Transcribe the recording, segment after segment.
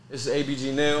This is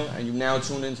ABG Neal, and you now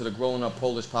tune into the Growing Up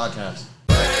Polish podcast.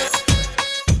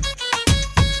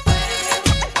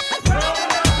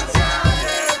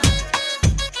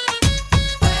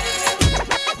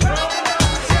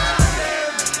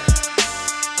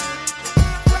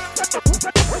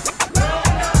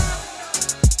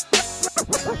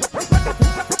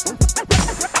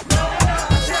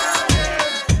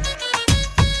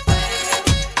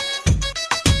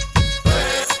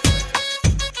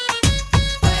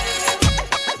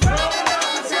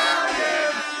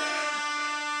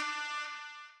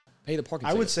 The parking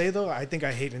I would say though, I think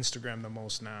I hate Instagram the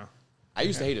most now. I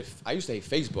used to hate it. I used to hate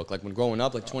Facebook. Like when growing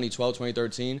up, like 2012,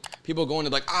 2013, people going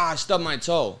to like, I stubbed my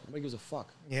toe. Nobody gives a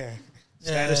fuck. Yeah.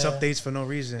 Status updates for no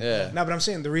reason. Yeah. No, but I'm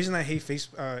saying the reason I hate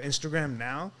Instagram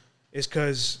now is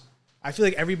because I feel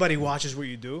like everybody watches what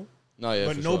you do,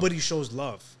 but nobody shows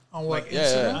love. On what? Like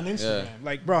Instagram? On Instagram. Yeah.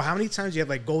 Like, bro, how many times do you have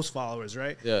like ghost followers,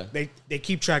 right? Yeah. They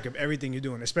keep track of everything you're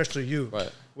doing, especially you.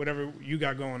 Right. Whatever you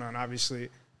got going on, obviously.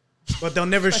 But they'll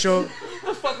never show. What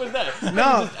the fuck was that? No,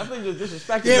 I think you're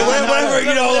disrespecting. Yeah, whatever,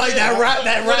 you know, like that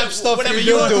rap stuff. Whatever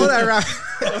you do. That rap.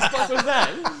 What the fuck was that?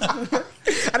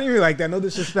 I didn't even like that. No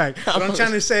disrespect. What I'm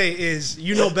trying to say is,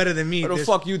 you know better than me. What the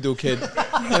fuck you do, kid?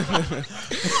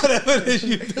 Whatever it is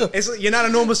you do. You're not a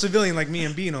normal civilian like me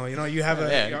and Bino. You know, you have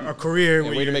a career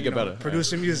where you're make it better.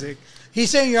 Producing music. He's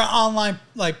saying your online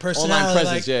personality. Online presence,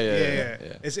 like,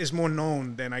 yeah. It's more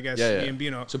known than I guess me and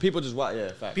Bino. So people just watch.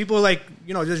 Yeah, fact. People like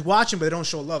just watching, but they don't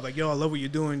show love. Like, yo, I love what you're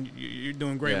doing. You're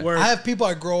doing great work. I have people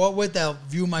I grow up with that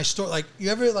view my story. Like, you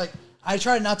ever like? I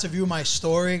try not to view my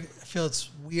story. I feel it's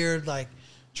weird. Like,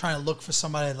 trying to look for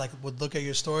somebody that like would look at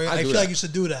your story. I feel like you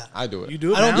should do that. I do it. You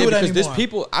do it? I don't do it because anymore. there's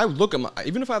people. I look at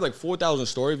even if I have like 4,000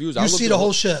 story views. You see the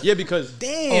whole shit. Yeah, because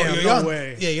damn, no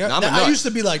way. Yeah, I used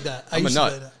to be like that. I'm a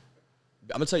nut.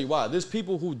 I'm gonna tell you why. There's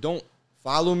people who don't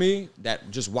follow me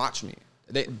that just watch me.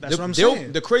 That's what I'm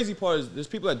saying. The crazy part is there's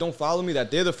people that don't follow me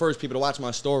that they're the first people to watch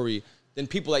my story than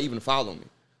people that even follow me.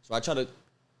 So I try to,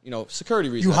 security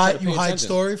reasons. You hide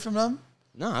story from them?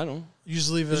 No, I don't. You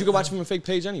just leave it. You can watch from a fake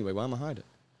page anyway. Why am I hide it?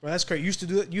 Well, that's crazy. You used to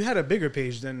do it. You had a bigger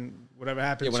page than whatever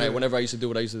happened. Yeah, whenever I used to do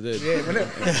what I used to do.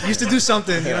 Yeah, you used to do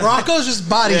something. Rocco's just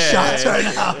body shots right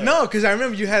now. No, because I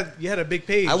remember you had a big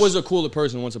page. I was a cooler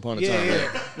person once upon a time. Yeah.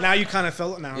 Right? Now you kind of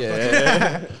fell now.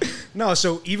 Yeah. No,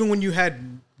 so even when you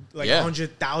had like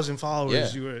 100,000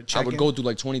 followers, you were checking. I would go through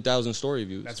like 20,000 story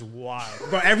views. That's wild.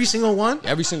 Bro, every single one?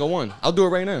 Every single one. I'll do it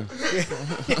right now.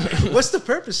 What's the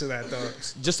purpose of that, though?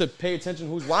 Just to pay attention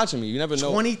who's watching me. You never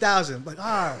know. 20,000. Like,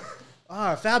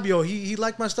 Fabio, he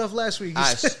liked my stuff last week.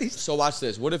 So watch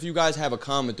this. What if you guys have a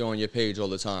commenter on your page all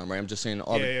the time, right? I'm just saying.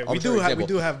 We do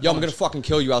have. Yo, I'm gonna fucking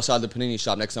kill you outside the panini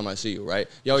shop next time I see you, right?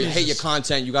 Yo, you hate your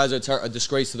content. You guys are a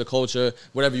disgrace to the culture.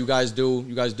 Whatever you guys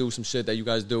do some shit that you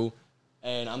guys do,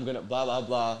 and I'm gonna blah blah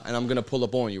blah, and I'm gonna pull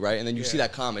up on you, right? And then you see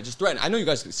that comment, just threaten. I know you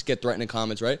guys get threatening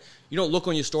comments, right? You don't look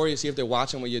on your story to see if they're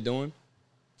watching what you're doing.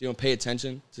 You don't pay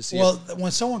attention to see. Well,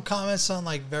 when someone comments on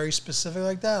like very specific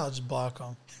like that, I'll just block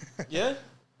them. Yeah.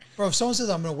 Bro, if someone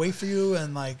says I'm gonna wait for you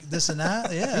and like this and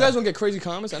that, yeah. You guys don't get crazy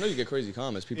comments? I know you get crazy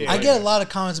comments. People. I get a lot of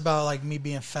comments about like me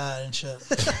being fat and shit.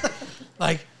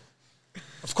 Like,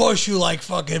 of course you like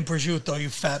fucking prosciutto, you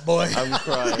fat boy. I'm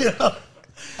crying.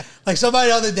 Like somebody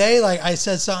the other day, like I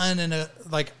said something and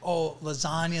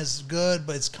lasagna's good,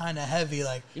 but it's kind of heavy.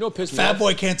 Like, what pissed me off? Fat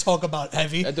boy can't talk about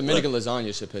heavy. That Dominican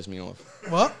lasagna shit pissed me off.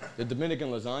 What? The Dominican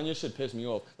lasagna shit pissed me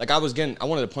off. Like I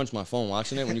wanted to punch my phone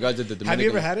watching it when you guys did the Dominican. Have you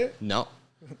ever had it? No.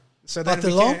 So then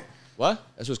Pastelón? What?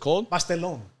 That's what it's called?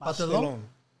 Pastelón.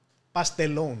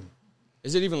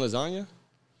 Is it even lasagna?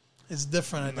 It's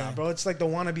different, I think. Bro, it's like the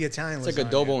wannabe Italian lasagna. It's like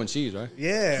adobo and cheese, right?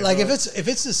 Yeah. Like if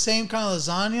it's the same kind of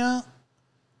lasagna,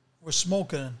 we're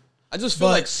smoking. I just feel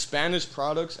like Spanish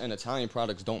products and Italian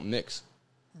products don't mix.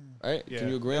 Right? Yeah. Can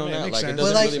you agree on that? Like sense. it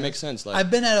doesn't really make sense. Like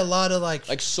I've been at a lot of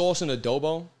like sauce and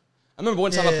adobo. I remember one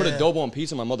time I put adobo on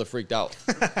pizza, my mother freaked out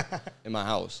in my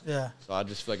house. Yeah. So I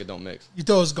just feel like it don't mix. You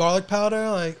throw garlic powder,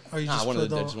 like, or you just I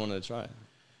just wanted to try it.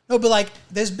 No, but like,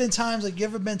 there's been times like you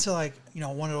ever been to like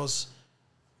one of those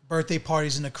birthday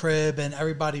parties in the crib and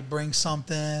everybody brings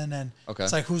something and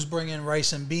it's like who's bringing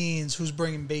rice and beans, who's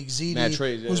bringing baked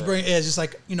ziti, who's bringing it's just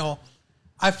like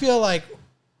I feel like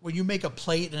when you make a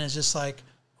plate and it's just like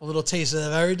a little taste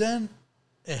of everything,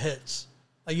 it hits.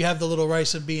 Like you have the little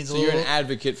rice and beans. So you're an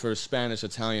advocate for Spanish,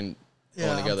 Italian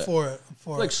going together. I'm for it.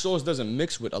 Like sauce doesn't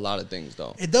mix with a lot of things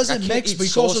though. It doesn't mix, but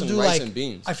you can also do like and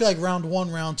beans. I feel like round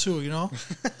 1, round 2,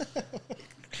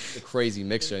 The crazy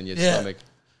mixture in your stomach.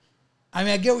 I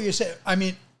mean, I get what you're saying. I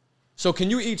mean, so can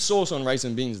you eat sauce on rice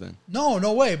and beans then?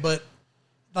 No way. But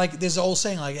like there's an old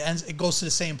saying like it goes to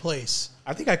the same place.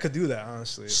 I think I could do that,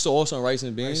 honestly. Sauce on rice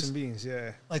and beans? Rice and beans,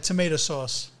 yeah. Like tomato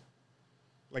sauce.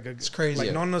 It's crazy.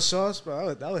 Like nonna sauce,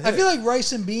 but that would hit. I feel like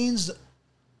rice and beans.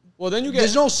 Well, then you get...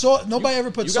 There's no sauce. Nobody ever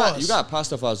puts sauce. You got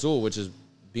pasta fazool, which is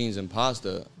beans and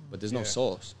pasta, but there's no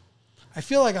sauce. I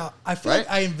feel like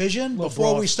I envisioned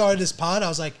before we started this pod, I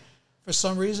was like, for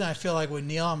some reason, I feel like with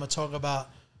Neal, I'm going to talk about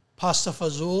pasta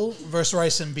fazool versus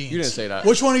rice and beans. You didn't say that.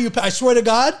 Which one are you... I swear to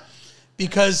God,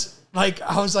 because like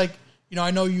I was like,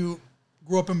 I know you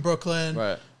grew up in Brooklyn.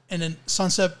 Right. And in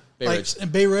Sunset... Bay Ridge. In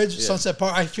Bay Ridge, Sunset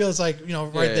Park, I feel it's like,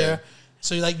 right there. Yeah.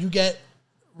 So you get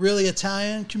really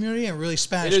Italian community and really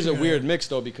Spanish community. It is a weird mix,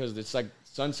 though, because it's like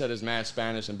Sunset is mad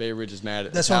Spanish and Bay Ridge is mad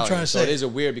Italian. That's what I'm trying to say. So it is a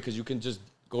weird because you can just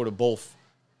go to both.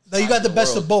 You got the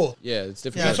best of both. Yeah, it's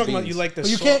different. Yeah, I'm talking about you like the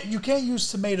sauce. You can't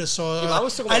use tomato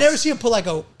sauce. Yeah, I never see him put like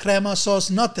a crema sauce,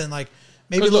 nothing. Like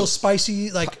maybe a little spicy.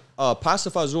 Like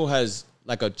pasta fazool has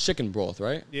like a chicken broth,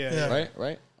 right? Yeah.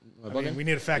 Right? I mean, we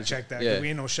need to fact check that because we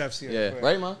ain't no chefs here. Yeah,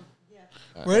 right, Ma?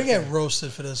 We're gonna get roasted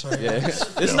for this, right? Yeah.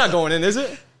 It's not going in, is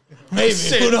it? Maybe.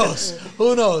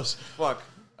 Who knows? Fuck.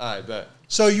 All right, bet.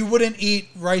 So you wouldn't eat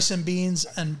rice and beans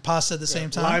and pasta at the same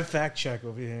time? Live fact check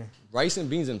over here. Rice and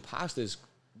beans and pasta is...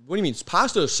 What do you mean? It's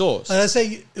pasta or sauce? Let's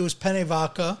say it was penne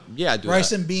vodka. Yeah, I do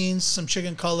rice that. and beans, some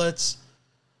chicken cutlets.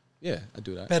 Yeah, I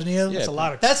do that. Pernil. Yeah, that's a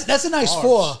lot of... That's a nice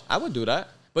four. I would do that.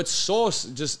 But sauce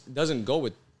just doesn't go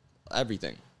with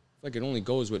everything. Like it only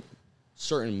goes with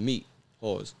certain meat.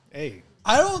 Pause. Hey.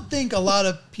 I don't think a lot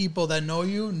of people that know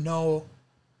you know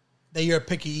that you're a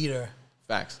picky eater.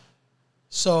 Facts.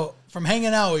 So from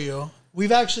hanging out with you,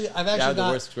 I've actually got the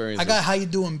worst experiences. I got how you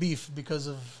doing beef because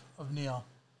of Neal.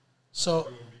 So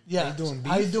yeah, how you doing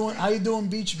beef? How you doing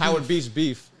beef? Howard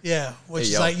beef. Yeah, which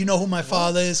is like who my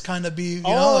father is, kind of beef.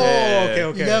 Okay.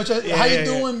 You get how you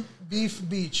doing beef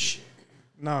beach?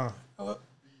 No,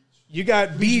 you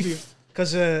got beef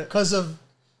because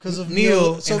of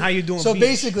Neal. So, and how you doing? So beef?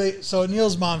 basically,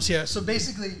 Neal's mom's here. So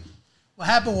basically, what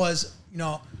happened was,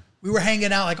 we were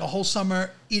hanging out like a whole summer,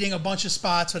 eating a bunch of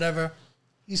spots, whatever.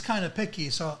 He's kind of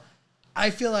picky, so I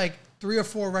feel like 3 or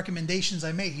 4 recommendations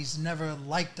I made, he's never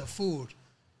liked the food.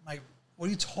 I'm like, what are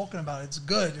you talking about? It's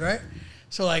good, right?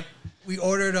 So like, we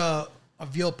ordered a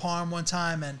veal parm one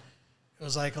time, and it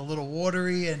was like a little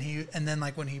watery, and then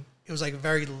like it was like a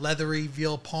very leathery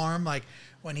veal parm, like.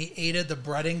 When he ate it, the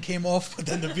breading came off, but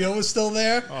then the veal was still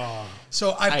there. Oh,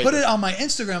 so I put it on my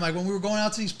Instagram, like when we were going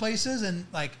out to these places and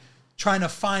like trying to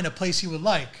find a place he would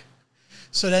like.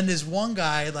 So then this one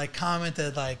guy like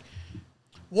commented like,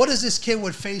 "What does this kid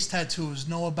with face tattoos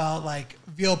know about like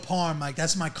veal parm? Like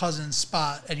that's my cousin's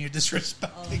spot, and you're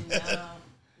disrespecting it."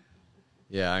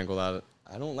 Yeah, I ain't gonna lie.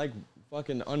 I don't like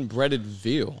fucking unbreaded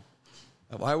veal.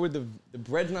 Why would the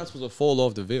bread's not supposed to fall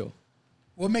off the veal?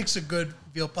 What makes a good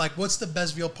veal? Like, what's the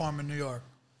best veal parm in New York?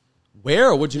 Where?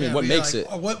 Or what do you mean? What makes it?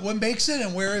 What makes it,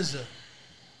 and where is it?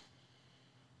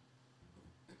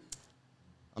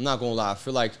 I'm not gonna lie. I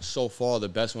feel like so far the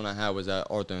best one I had was at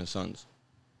Arthur and Sons.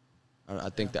 I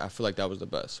think I feel like that was the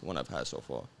best one I've had so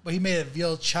far. But he made a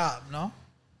veal chop, no?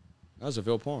 That was a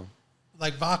veal parm.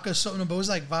 Like vodka sauce, no, but it was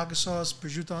like vodka sauce,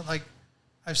 prosciutto. Like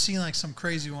I've seen like some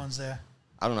crazy ones there.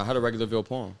 I don't know. I had a regular veal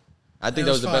parm. I think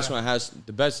that was the best one I had.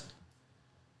 The best.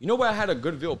 You know where I had a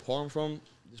good veal parm from?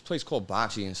 This place called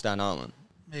Bocce in Staten Island.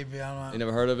 Maybe, I don't know. You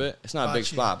never heard of it? It's not a big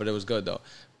spot, but it was good, though.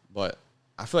 But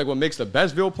I feel like what makes the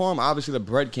best veal parm, obviously the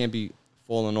bread can't be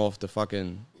falling off the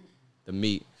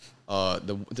meat.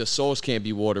 The sauce can't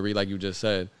be watery, like you just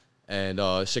said. And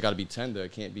shit got to be tender.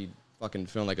 It can't be fucking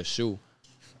feeling like a shoe.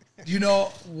 Do you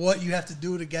know what you have to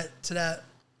do to get to that?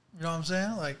 You know what I'm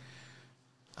saying? Like,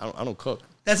 I don't cook.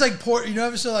 That's like you know,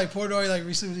 ever saw like Pordoi like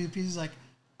recently with pieces like,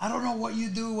 I don't know what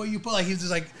you do, what you put. Like, he's just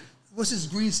like, what's this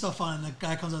green stuff on? And the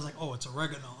guy comes out like, oh, it's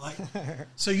oregano. Like,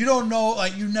 so you don't know,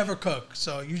 like, you never cook.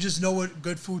 So you just know what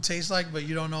good food tastes like, but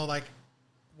you don't know, like,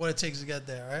 what it takes to get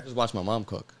there, right? Just watch my mom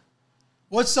cook.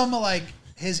 What's some of, like,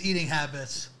 his eating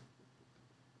habits?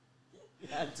 You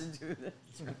had to do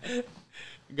this.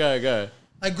 Go ahead.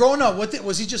 Like, growing up,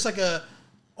 was he just like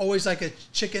always like a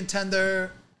chicken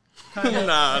tender kind of?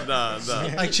 Nah.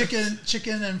 Like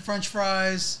chicken and French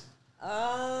fries?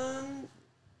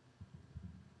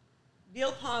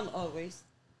 Veal parm always.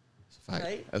 That's a fact.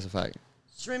 Right? That's a fact.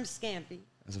 Shrimp scampi.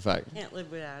 That's a fact. Can't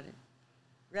live without it.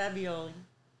 Ravioli.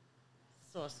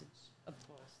 Sausage, of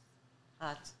course.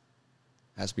 Hot.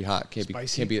 Has to be hot. Can't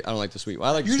Spicy. be. I don't like the sweet. Well,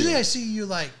 I like Usually the sweet. I see you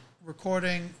like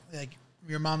recording, like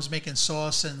your mom's making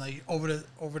sauce and like over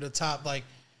the top, like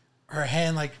her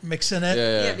hand like mixing it.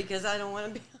 Yeah, because I don't want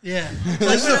to be. Yeah. So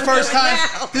this is the first time.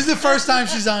 This is the first time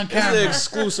she's on camera. It's an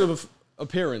exclusive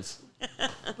appearance.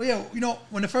 But yeah,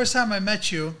 when the first time I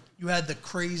met you, you had the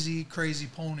crazy, crazy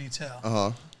ponytail.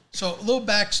 Uh-huh. So a little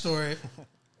backstory.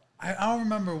 I don't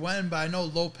remember when, but I know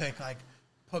Lopik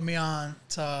put me on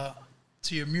to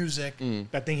your music.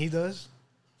 That thing he does?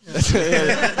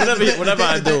 Whatever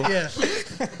I do. Yeah.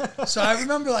 So I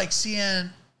remember seeing,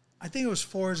 I think it was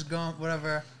Forrest Gump,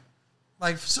 whatever.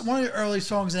 One of the early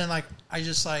songs, and I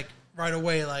just right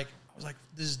away I was like,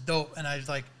 this is dope, and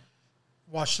I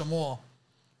watched them all.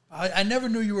 I never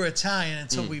knew you were Italian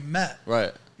until we met.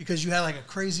 Right. Because you had a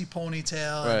crazy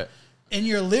ponytail. Right. In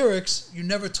your lyrics, you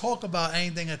never talk about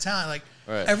anything Italian.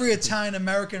 Right. Every Italian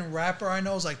American rapper I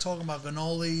know is talking about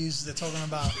cannolis. They're talking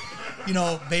about,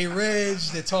 Bay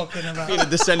Ridge. They're talking about being a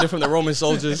descendant from the Roman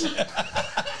soldiers.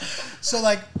 So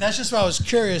that's just why I was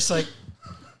curious.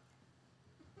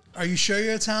 Are you sure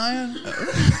you're Italian?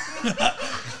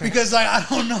 Because I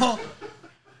don't know.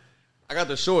 I got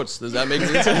the shorts. Does that make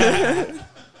sense?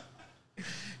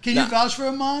 Can you vouch for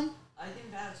him, Mom? I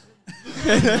can vouch for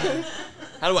him.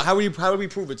 How do we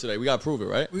prove it today? We gotta prove it,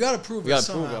 right? We gotta prove it. We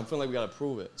gotta prove it. I'm feeling like we gotta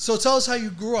prove it. So tell us how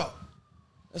you grew up.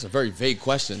 That's a very vague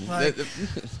question.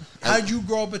 How'd you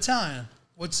grow up Italian?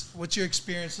 What's your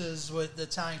experiences with the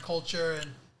Italian culture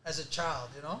and as a child?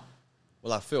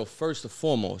 Well, I feel first and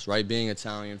foremost, right, being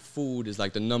Italian, food is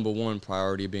the number one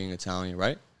priority of being Italian,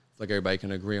 right? I feel like everybody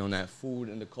can agree on that. Food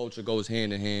and the culture goes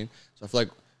hand in hand. So I feel like,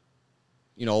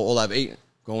 all I've ate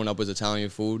growing up was Italian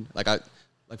food.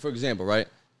 For example, right,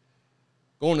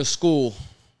 going to school,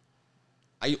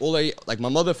 my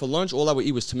mother for lunch, all I would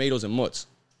eat was tomatoes and mutts.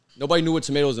 Nobody knew what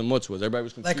tomatoes and mutts was. Everybody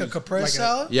was confused. Like a caprese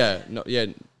salad?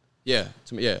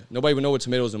 Nobody would know what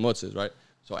tomatoes and mutts is, right?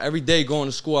 So every day going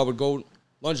to school, I would go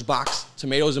lunchbox,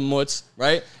 tomatoes and mutts,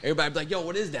 right? Everybody would be like, yo,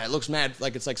 what is that? It looks mad.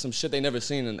 It's some shit they never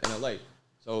seen in LA.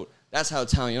 So that's how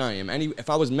Italian I am. If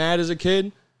I was mad as a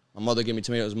kid, my mother gave me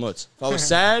tomatoes and mutts. If I was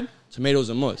sad, tomatoes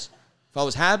and mutts. If I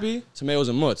was happy, tomatoes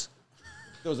and mutts.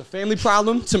 If there was a family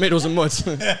problem, tomatoes and mutts.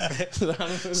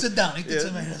 Sit down, eat the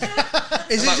tomatoes.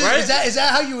 Is that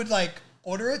how you would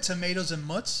order it? Tomatoes and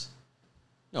mutts?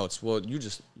 No, you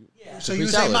just. Yeah. So you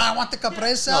say, "Ma, I want the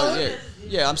caprese salad." No,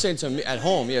 yeah. I'm saying at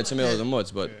home, tomatoes and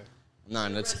mutts, but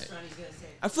that's.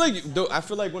 I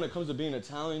feel like when it comes to being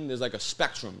Italian, there's a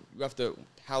spectrum.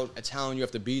 How Italian you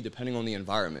have to be depending on the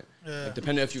environment. Yeah.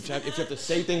 Depending if you have to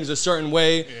say things a certain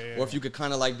way, or if you could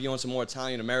kind of be on some more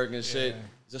Italian American shit.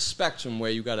 There's a spectrum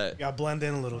where you gotta blend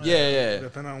in a little bit. Yeah.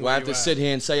 Depending on do I have to sit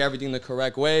here and say everything the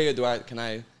correct way, or can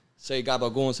I say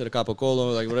gabagool instead of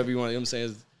capocolo, whatever you want? You know what I'm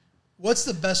saying? What's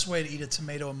the best way to eat a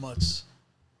tomato and mutts?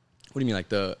 What do you mean,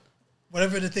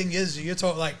 whatever the thing is? You're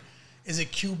talking is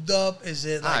it cubed up? Is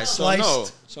it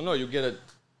sliced? So no, you get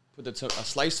a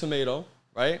sliced tomato,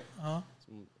 right?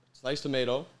 Sliced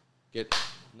tomato, get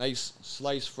nice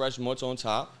sliced fresh mutts on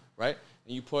top, right?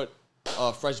 And you put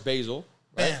fresh basil,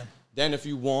 right? Bam. Then if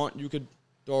you want, you could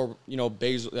throw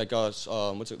basil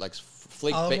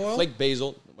flake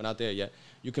basil. We're not there yet.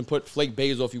 You can put flake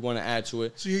basil if you want to add to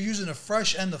it. So you're using the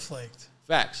fresh and the flaked.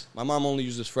 Facts. My mom only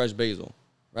uses fresh basil,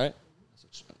 right?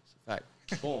 That's a fact.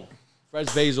 Boom.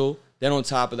 Fresh basil. Then on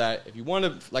top of that, if you want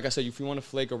to, like I said, if you want to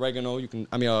flake oregano,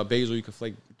 basil, you can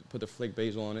put the flake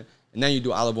basil on it. And then you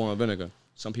do olive oil and vinegar.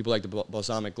 Some people like the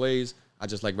balsamic glaze. I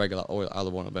just like regular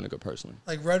olive oil and vinegar personally.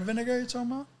 Like red vinegar you're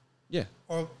talking about? Yeah.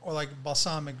 Or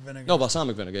balsamic vinegar? No,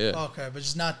 balsamic vinegar, yeah. Okay, but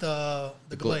just not the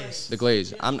glaze. The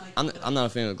glaze. I'm not a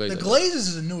fan of the glaze. The glaze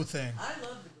is a new thing. I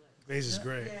love the glaze. Glaze is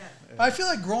great. Yeah. But I feel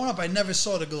like growing up, I never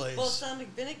saw the glaze. Balsamic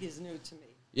vinegar is new to me.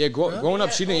 Yeah, growing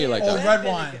up, she didn't eat like that. Red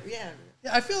wine. Yeah.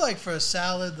 Yeah, I feel like for a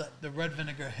salad, the red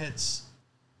vinegar hits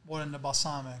more than the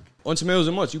balsamic. On tomatoes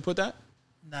and mutts, you put that?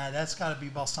 Nah, that's got to be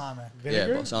balsamic.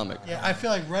 Vinegar? Yeah, balsamic. Yeah, I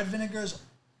feel like red vinegar is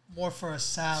more for a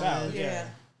salad. Yeah.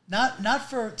 Not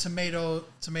for tomatoes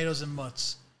and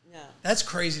mutts. Yeah. That's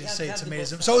crazy to say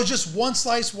tomatoes. So it's just one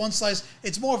slice.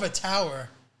 It's more of a tower.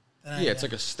 Yeah, it's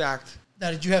like a stacked. Now,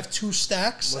 did you have 2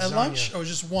 stacks at lunch or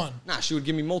just one? Nah, she would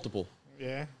give me multiple.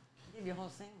 Yeah. Give you a whole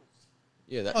sandwich.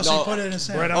 Yeah. So you put it in a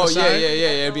sandwich. Bread on the side? Yeah.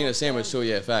 It'd be in a sandwich too.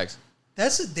 Yeah, facts.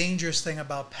 That's the dangerous thing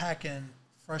about packing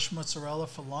fresh mozzarella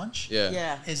for lunch.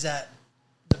 Yeah. Is that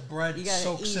the bread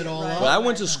soaks it all up. Well, I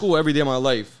went to school every day of my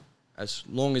life, as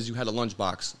long as you had a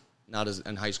lunchbox. Not as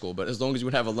in high school, but as long as you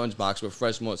would have a lunchbox with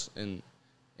fresh mutts in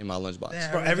my lunchbox.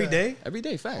 Yeah, Bro, every day? Every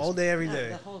day, facts. All day, every day.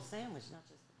 The whole sandwich, not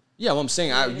just. Yeah, well, I'm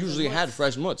saying I usually had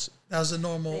fresh mutts. That was a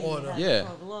normal order. Yeah. The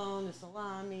provolone, the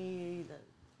salami,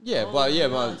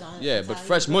 but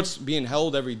fresh mutts being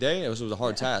held every day, it was a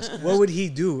hard task. What would he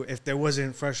do if there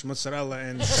wasn't fresh mozzarella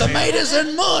and tomatoes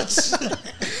and mutts?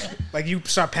 Like you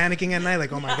start panicking at night,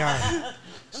 like, oh my god.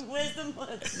 Where's the the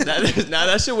mutts?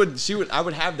 That shit I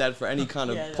would have that for any kind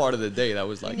of part of the day. That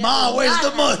was like, Mom, where's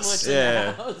the mutts?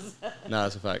 Yeah.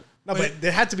 That's a fact. No, but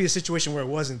there had to be a situation where it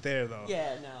wasn't there, though.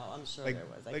 Yeah, no, I'm sure there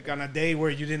was. Like on a day where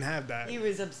you didn't have that. He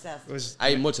was obsessed. I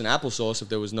ate mutts and applesauce if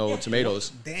there was no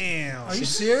tomatoes. Damn. Are you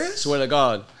serious? Swear to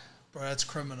God. Bro, that's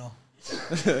criminal.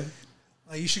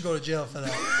 Like, you should go to jail for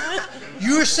that.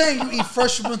 You were saying you eat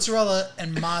fresh mozzarella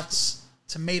and Mott's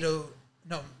tomato.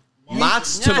 No.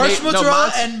 Mott's tomato. Fresh mozzarella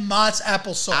Mott's, and Mott's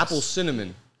applesauce. apple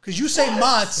cinnamon. Because you say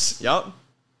Mott's. Yup.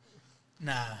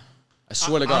 Nah. I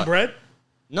swear to God. On bread?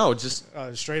 No, just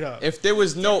straight up. if there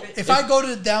was no. If I go to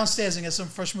the downstairs and get some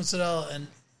fresh mozzarella and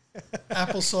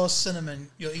applesauce cinnamon,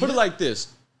 you'll eat Put it like this.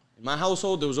 In my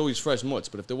household, there was always fresh mutts,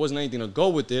 but if there wasn't anything to go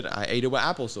with it, I ate it with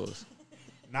applesauce.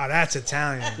 Nah, that's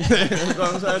Italian. That's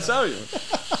what I'm trying to tell you.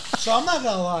 So I'm not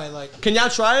gonna lie, like. Can y'all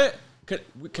try it? Can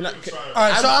I? All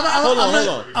right, so hold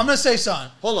on. I'm gonna say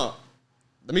something. Hold on.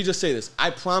 Let me just say this. I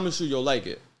promise you, you'll like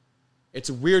it. It's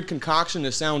a weird concoction.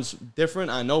 It sounds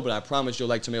different, I know, but I promise you'll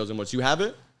like tomatoes and mutts. You have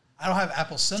it? I don't have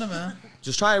apple cinnamon.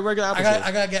 Just try a regular applesauce.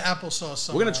 I gotta get applesauce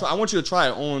somewhere. We're gonna try. I want you to try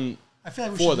it on. I feel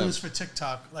like we should do this for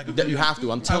TikTok. Like you have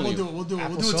to. I'm telling you. We'll do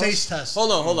a taste test.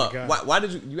 Hold on. Why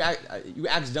did you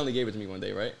accidentally gave it to me one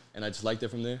day, right? And I just liked it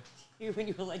from there. When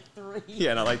you were like 3.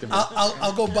 Yeah, and I liked it.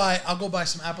 I'll go buy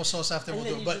some applesauce after we'll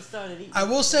do it. But I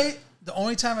will say the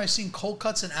only time I've seen cold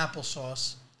cuts and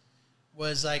applesauce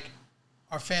was like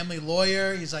our family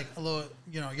lawyer. He's like a little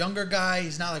younger guy.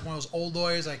 He's not like one of those old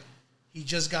lawyers. Like he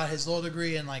just got his law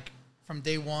degree, and like from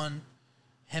day one,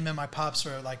 him and my pops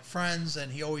were like friends,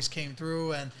 and he always came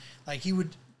through, and like he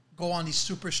would go on these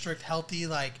super strict healthy,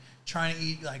 like trying to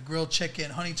eat like grilled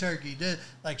chicken, honey turkey, did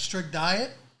like strict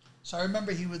diet. So I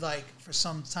remember he would like for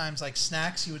sometimes like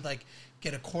snacks, he would like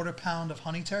get a 1/4 pound of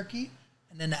honey turkey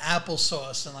and then the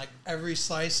applesauce, and like every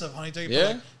slice of honey turkey, put,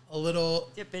 like, a little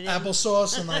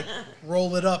applesauce and like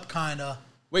roll it up kind of.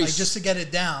 Wait, like, just to get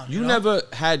it down. You never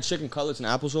had chicken cutlets and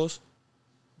applesauce?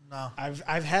 No.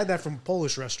 I've had that from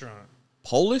Polish restaurant.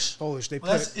 Polish? They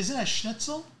put isn't that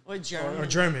schnitzel? Or German. Or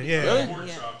German, yeah. Really? Pork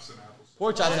chops and applesauce.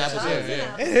 Pork chops and applesauce,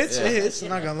 yeah. It hits. I'm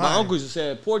not gonna lie. My uncle just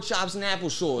said pork chops and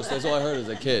applesauce. That's all I heard as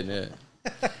a kid,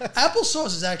 yeah. Applesauce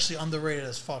is actually underrated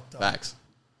as fuck, though. Facts.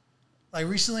 Like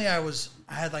recently I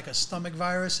had like a stomach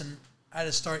virus, and I had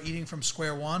to start eating from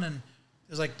square one, and it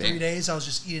was like 3 days I was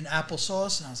just eating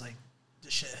applesauce, and I was like,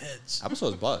 this shit hits.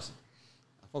 Applesauce bust.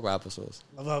 Fuck with applesauce.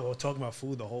 I love we're talking about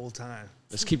food the whole time.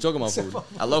 Let's keep talking about food.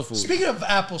 I love food. Speaking of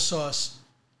applesauce,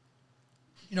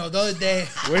 the other day.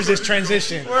 Where's this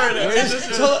transition?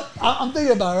 So I'm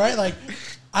thinking about it, right? Like,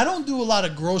 I don't do a lot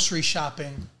of grocery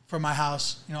shopping for my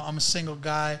house. I'm a single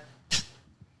guy.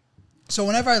 So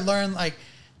whenever I learn like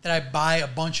that I buy a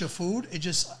bunch of food, it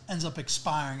just ends up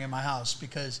expiring in my house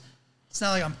because it's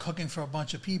not like I'm cooking for a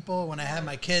bunch of people. When I have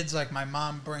my kids, like my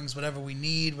mom brings whatever we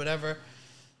need, whatever.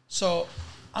 So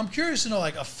I'm curious to know,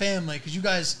 like, a family, because you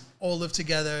guys all live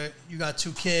together. You got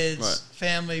 2 kids, right.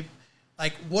 Family.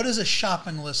 Like, what does a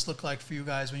shopping list look like for you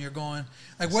guys when you're going?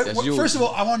 Like, first of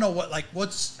all, I want to know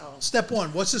what's step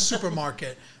one? What's a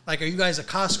supermarket? Like, are you guys a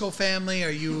Costco family? Are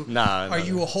you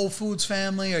you a Whole Foods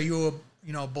family? Are you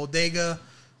a bodega?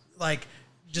 Like,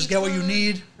 just get what you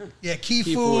need. Yeah, key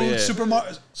food, yeah.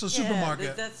 Supermarket. So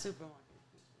supermarket. That's supermarket.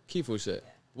 Key food shit.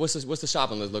 What's the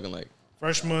shopping list looking like?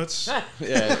 Fresh mutts.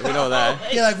 Yeah, we know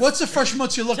that. Yeah, like what's the fresh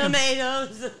mutts you're looking for?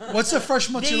 Tomatoes. What's the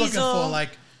fresh mutts you're looking for? Like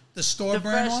the store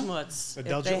brand fresh one? mutts. If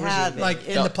they have it. Like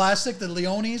in the plastic, the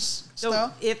Leone's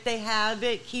style? If they have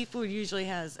it, Key Food usually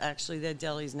has, actually, their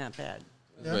deli's not bad.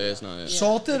 Yeah, it's not. Yeah.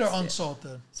 Salted or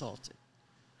unsalted? Salted.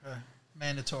 Okay.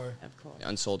 Mandatory. Of course. Yeah,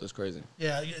 unsalted is crazy.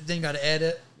 Yeah, then you got to add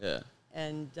it. Yeah.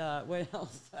 And what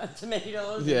else?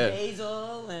 Tomatoes and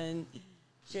basil and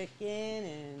chicken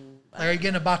and... Like, are you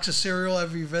getting a box of cereal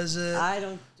every visit? I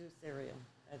don't do cereal.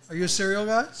 Are you a cereal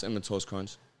guy? Cinnamon Toast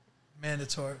Crunch.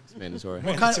 Mandatory. It's mandatory.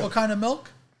 What kind of milk?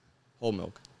 Whole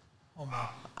milk. Whole milk.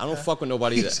 I don't fuck with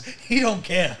nobody that... He don't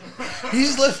care.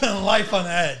 He's living life on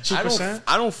the edge. 2%?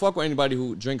 I don't fuck with anybody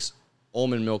who drinks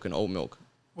almond milk and oat milk.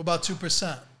 What about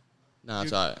 2%? Nah,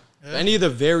 it's all right. Yeah. Any of the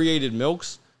variated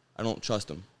milks, I don't trust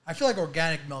them. I feel like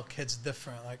organic milk hits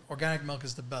different. Like, organic milk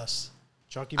is the best.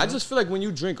 Chalky milk? I just feel like when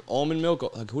you drink almond milk,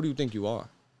 like, who do you think you are?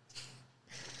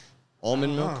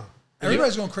 Almond milk?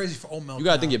 Everybody's going crazy for oat milk. You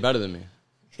gotta think you're better than me.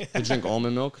 To drink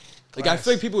almond milk. Like, I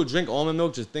feel like people who drink almond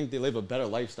milk just think they live a better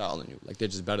lifestyle than you. Like, they're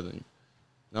just better than you.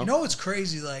 No? You know what's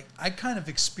crazy? Like, I kind of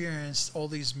experienced all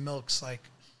these milks, like,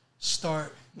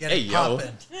 start getting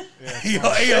popping.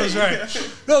 Yo's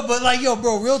right. No, but, like,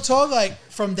 bro, real talk, like,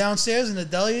 from downstairs in the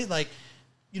deli, like,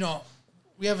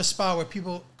 we have a spot where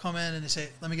people come in and they say,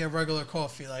 let me get regular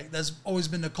coffee. Like, that's always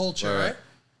been the culture, right?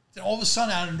 Then all of a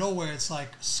sudden, out of nowhere, it's like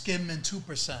skim and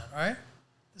 2%, right?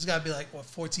 This got to be like,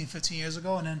 14, 15 years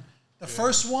ago. And then the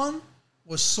first one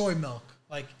was soy milk.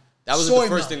 Like, that was the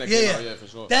first thing that came out, for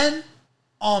sure. Then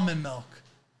almond milk.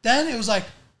 Then it was like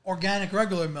organic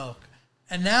regular milk.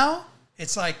 And now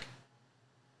it's like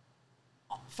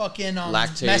fucking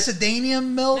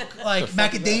Macedonian milk, like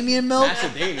macadamia milk.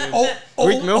 Macadamia?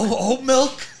 Greek milk? Oat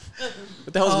milk.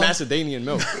 What the hell is Macedonian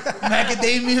milk?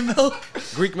 Macadamia milk.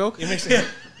 Greek milk?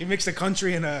 He mixed a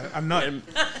country and a nut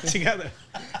together.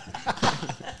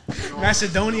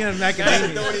 Macedonia and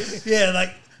macadamia. Yeah,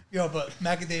 like, but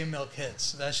macadamia milk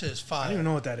hits. That shit is fire. I don't even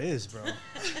know what that is, bro.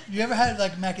 You ever had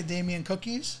like macadamia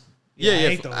cookies? Yeah, I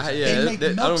hate those. They make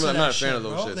milks I'm not a fan shit, of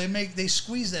those bro. shit. They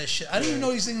squeeze that shit. I didn't even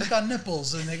know these things got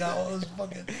nipples and they got all this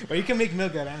fucking. But you can make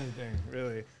milk out of anything,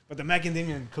 really. But the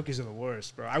macadamia cookies are the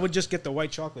worst, bro. I would just get the white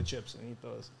chocolate chips and eat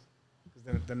those.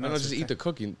 Why not just eat the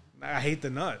cookie? I hate the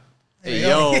nut. Hey,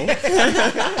 yo.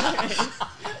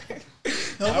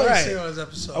 Nobody's seen on this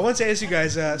episode. I want to ask you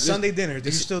guys, Sunday dinner. Do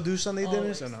you still do Sunday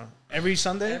dinners or no? Every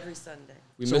Sunday? Every Sunday.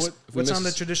 What's on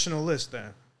the traditional list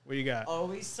then? What you got?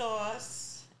 Always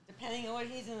sauce, depending on what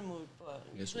he's in the mood for.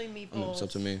 Usually meatballs. It's up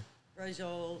to me.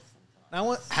 Brajol.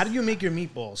 Now, how do you make your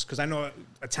meatballs? Because I know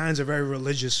Italians are very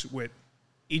religious with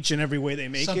each and every way they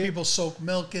make it. Some people soak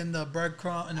milk in the bread.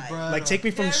 Like, take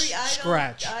me from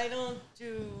scratch. I don't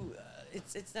do.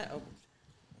 It's not.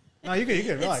 No, you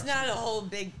can relax. It's not a whole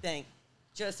big thing.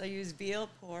 Just I use veal,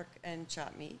 pork, and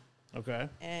chopped meat. Okay.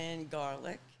 And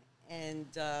garlic and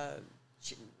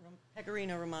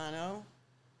pecorino romano,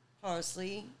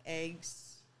 parsley,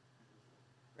 eggs,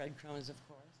 breadcrumbs, of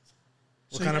course.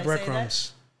 What kind of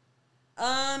breadcrumbs?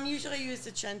 Usually I use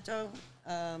the Cento.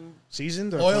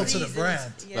 Seasoned or oil to the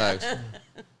brand. Yeah.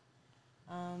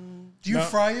 Do you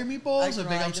fry your meatballs?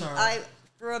 I'm sorry.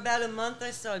 For about a month, I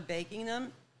started baking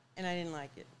them, and I didn't like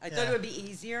it. I thought it would be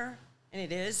easier, and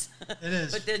it is. It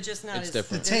is. But they're just not as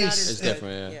different. The taste is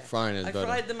different, yeah. Frying is better. I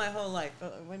fried them my whole life.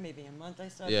 Maybe a month I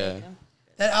started baking them.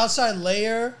 That outside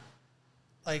layer,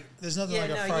 like, there's nothing like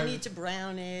a fry. You need to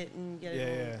brown it and get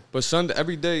it. Yeah. But Sunday,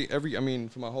 every day,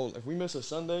 for my whole, if we miss a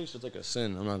Sunday, it's like a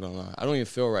sin. I'm not gonna lie. I don't even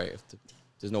feel right if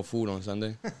there's no food on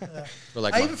Sunday.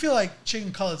 But I even feel like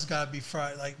chicken cutlets gotta be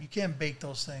fried. Like, you can't bake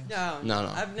those things.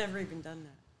 No. I've never even done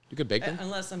that. You could bake them?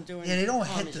 Unless I'm doing. Yeah, they don't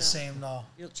hit the same though.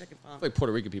 Real chicken parm. I feel like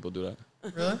Puerto Rican people do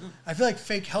that. Really? I feel like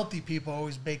fake healthy people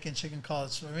always bake in chicken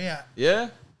cutlets. For me, yeah.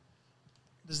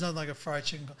 There's nothing like a fried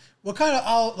chicken. What kind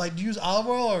of do you use olive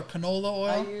oil or canola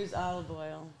oil? I use olive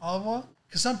oil. Olive oil?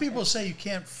 Because some people say you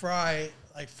can't fry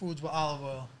like foods with olive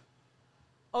oil.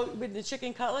 Oh, with the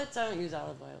chicken cutlets, I don't use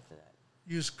olive oil for that.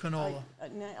 Use canola.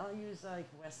 I'll use like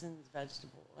Weston's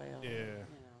vegetable oil. Yeah.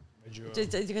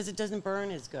 Because it doesn't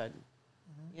burn as good.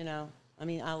 I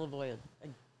mean, olive oil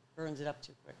burns it up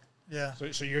too quick. Yeah.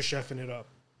 So you're chefing it up.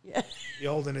 Yeah.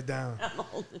 You're holding it down. I'm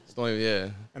holding it. Yeah.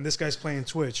 And this guy's playing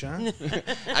Twitch, huh?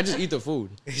 I just eat the food.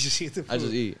 You just eat the food. I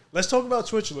just eat. Let's talk about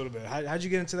Twitch a little bit. How'd you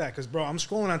get into that? Because, bro, I'm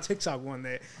scrolling on TikTok one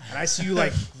day, and I see you,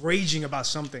 like, raging about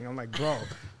something. I'm like, bro,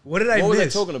 what did I miss? What was I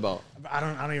talking about? I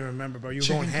don't even remember, bro. You're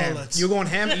Chicken going ham. cutlets. You're going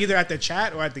ham either at the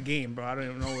chat or at the game, bro. I don't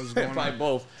even know what's going on. Probably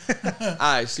both. All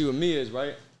right, see what me is,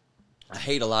 right? I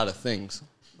hate a lot of things,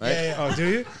 right? Yeah. Oh, do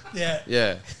you? Yeah.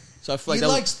 Yeah. So I feel like he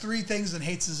likes 3 things and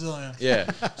hates a zillion. Yeah.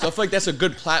 So I feel like that's a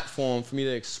good platform for me to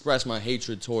express my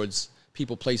hatred towards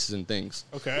people, places, and things.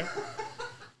 Okay.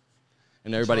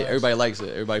 And everybody likes it.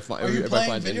 Everybody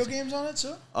playing video games on it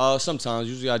too? Sometimes.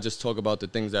 Usually I just talk about the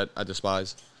things that I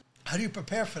despise. How do you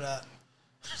prepare for that?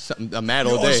 I'm mad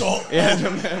all day.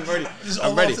 I'm ready. Just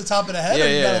I'm ready. Off the top of the head, or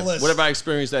you got a list? Whatever I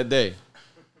experienced that day. You know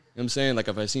what I'm saying? Like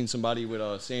if I seen somebody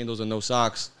with sandals and no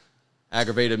socks,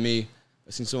 aggravated me. If I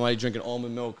seen somebody drinking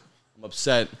almond milk, I'm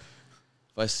upset.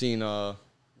 If I seen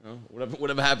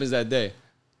whatever happens that day.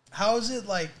 How is it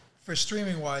like for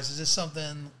streaming wise? Is this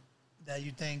something that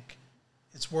you think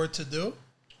it's worth to do?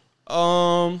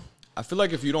 I feel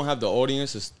like if you don't have the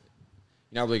audience,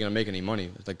 you're not really gonna make any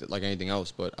money. It's like anything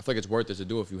else. But I feel like it's worth it to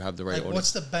do if you have the right audience.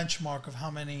 What's the benchmark of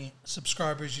how many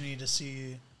subscribers you need to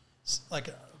see, like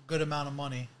a good amount of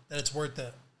money that it's worth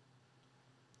it?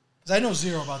 Because I know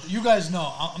zero about that. You guys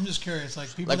know. I'm just curious.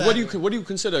 Like people. Like what do you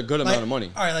consider a good amount of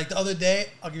money? All right. Like the other day,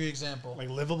 I'll give you an example. Like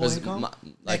livable income.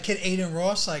 That kid Aiden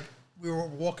Ross. Like we were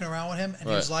walking around with him, and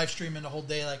he was live streaming the whole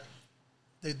day. Like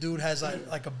the dude has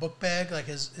like a book bag. Like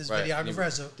his videographer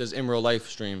has a. There's in real life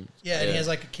stream. Yeah, and he has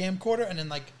like a camcorder, and then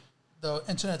like the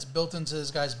internet's built into this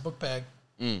guy's book bag.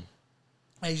 And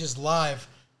he's just live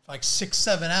for like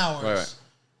 6-7 hours.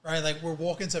 Right. Like we're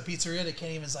walking to a pizzeria, they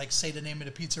can't even like say the name of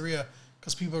the pizzeria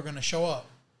because people are gonna show up.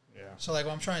 Yeah. So like,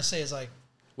 what I'm trying to say is like,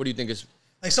 what do you think is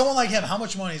like someone like him? How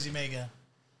much money is he making?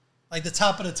 Like the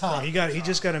top of the top. Bro, he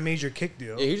just got a major kick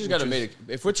deal. Yeah, he just got a major.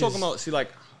 If we're talking about, see, like,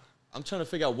 I'm trying to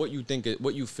figure out what you think,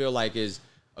 what you feel like is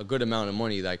a good amount of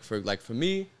money. Like for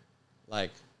me,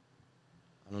 like,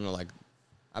 I don't know, like,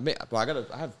 I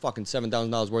have fucking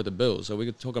 $7,000 worth of bills. So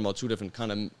we're talking about two different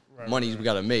kind of monies we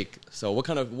gotta make. So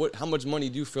how much money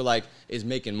do you feel like is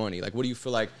making money? Like, what do you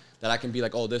feel like that I can be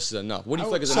like, oh, this is enough? What do you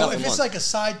feel like is enough a month? So if it's like a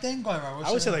side thing, going around,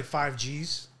 I would say like 5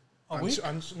 G's. A week?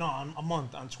 A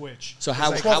month on Twitch. So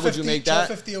how would you make that?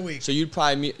 $12.50 a week. So you'd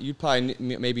probably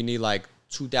maybe need like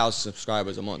 2,000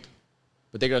 subscribers a month,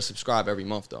 but they gotta subscribe every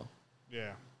month though.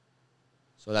 Yeah.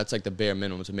 So that's like the bare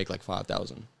minimum to make like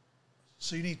 5,000.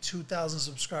 So you need 2,000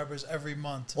 subscribers every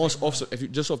month. Also, if you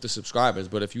just off the subscribers,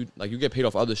 but if you like, you get paid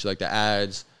off other shit like the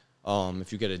ads.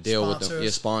 If you get a deal with them,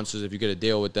 sponsors. If you get a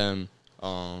deal with them,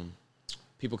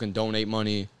 people can donate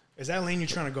money. Is that lane you're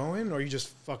trying to go in, or are you just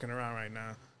fucking around right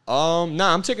now?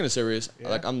 Nah, I'm taking it serious. Yeah.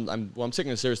 Like I'm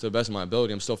taking it serious to the best of my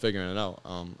ability. I'm still figuring it out.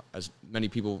 As many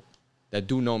people that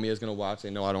do know me is gonna watch, they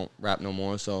know I don't rap no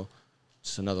more, so it's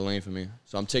just another lane for me.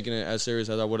 So I'm taking it as serious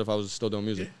as I would if I was still doing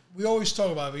music. We always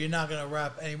talk about it, but you're not gonna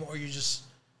rap anymore. You just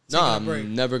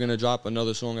I'm never gonna drop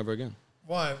another song ever again.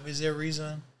 Why? Is there a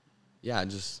reason? Yeah,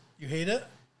 You hate it?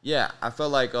 Yeah, I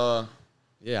felt like I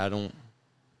don't.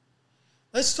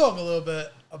 Let's talk a little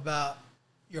bit about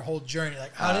your whole journey.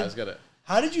 Like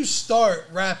how did you start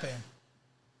rapping?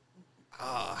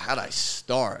 How'd I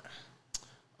start?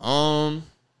 I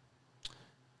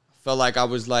felt like I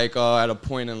was like at a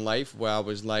point in life where I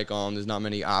was like, there's not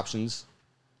many options,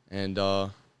 and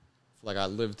like I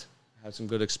had some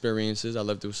good experiences. I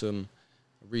lived through some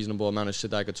reasonable amount of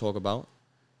shit that I could talk about,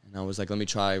 and I was like, let me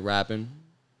try rapping.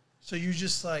 So you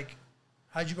just like,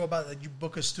 how'd you go about it? Like you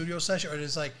book a studio session, or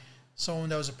there's like someone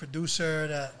that was a producer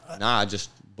that? Nah, I just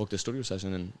booked a studio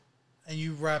session and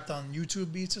you rapped on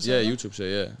YouTube beats or something? Yeah, YouTube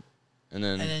shit, yeah. And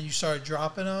then you started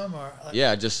dropping them, or like,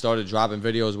 yeah, I just started dropping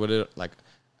videos with it. Like,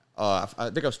 I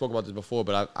think I've spoke about this before,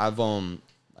 but I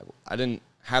didn't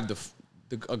have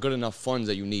a good enough funds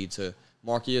that you need to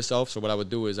market yourself. So what I would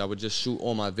do is I would just shoot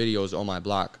all my videos on my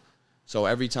block. So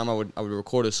every time I would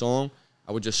record a song,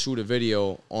 I would just shoot a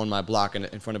video on my block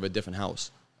in front of a different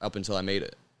house up until I made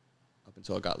it, up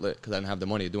until it got lit, because I didn't have the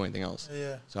money to do anything else.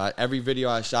 Yeah. So every video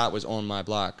I shot was on my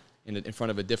block in front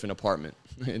of a different apartment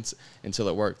until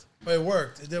it worked. But it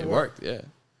worked. It worked, yeah.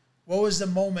 What was the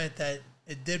moment that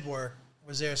it did work?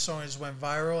 Was there a song that just went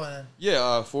viral? And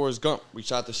yeah, Forrest Gump. We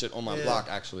shot the shit on my block,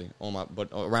 actually, but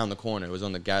around the corner. It was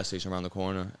on the gas station around the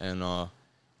corner, and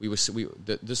it was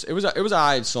an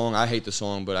alright song. I hate the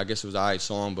song, but I guess it was an alright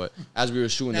song. But as we were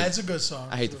shooting, it's a good song.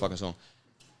 I hate the fucking song.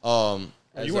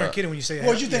 You weren't kidding when you say.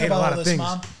 What'd you think about all this,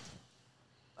 Mom?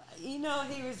 You know,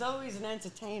 he was always an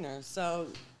entertainer, so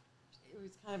it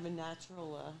was kind of a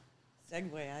natural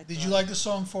segue. Did you like the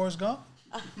song Forrest Gump?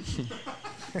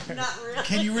 Not really.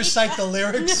 Can you recite the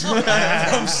lyrics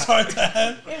from start to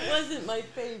end? It wasn't my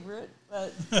favorite,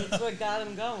 but it's what got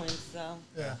him going. So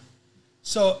yeah.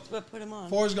 So it's what put him on.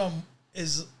 Forrest Gump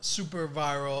is super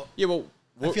viral. Yeah, well,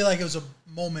 I feel like it was a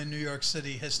moment in New York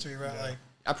City history, right? Yeah. Like,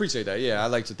 I appreciate that. Yeah, I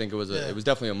like to think it was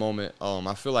definitely a moment.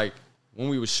 I feel like when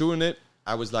we were shooting it,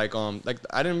 I was like I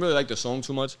didn't really like the song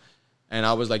too much, and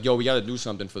I was like, yo, we got to do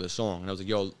something for the song. And I was like,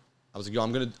 yo,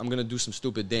 I'm gonna do some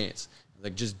stupid dance.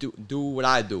 Like, just do what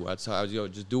I do. That's how I was,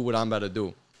 just do what I'm about to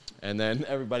do. And then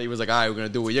everybody was like, all right, we're going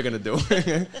to do what you're going to do.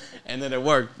 And then it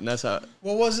worked, and that's how.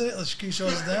 What was it? Can you show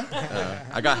us that?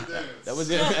 That was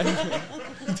it.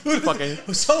 Dude,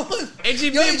 fucking. Someone.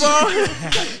 AGB, bro.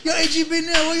 Yo, AGB,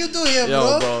 Neal, what you doing here, bro?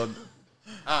 Yo, bro.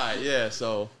 All right, yeah,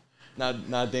 so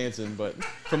not dancing, but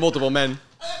for multiple men.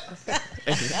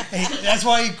 Hey, that's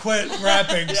why he quit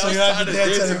rapping, so you don't have to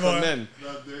dance anymore. For men.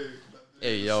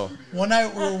 Hey, yo. One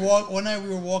night we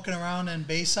were walking around in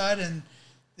Bayside, and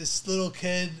this little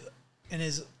kid in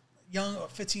his young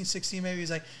 15, 16 maybe, he's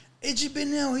like, AGB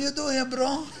Neal, what you doing here,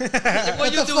 bro?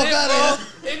 What you doing here, bro?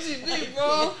 AGB,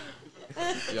 bro.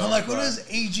 I'm like, what is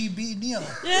AGB Neal?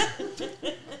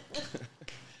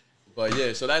 But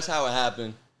yeah, so that's how it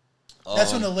happened.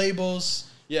 That's when the labels.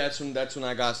 Yeah, that's when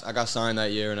I got signed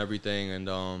that year and everything,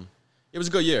 and it was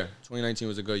a good year. 2019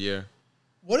 was a good year.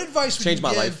 What advice would you give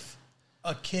life.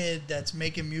 A kid that's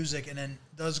making music and then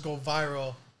does go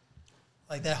viral?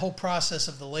 Like that whole process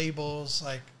of the labels,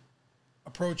 like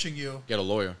approaching you. Get a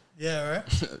lawyer. Yeah,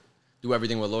 right? Do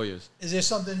everything with lawyers. Is there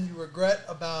something you regret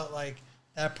about like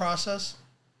that process?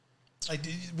 Like,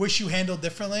 do you wish you handled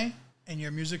differently in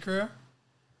your music career?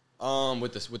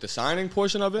 With the signing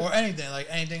portion of it, or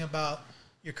anything about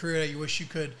your career that you wish you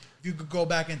could, if you could go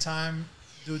back in time,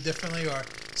 do it differently or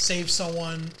save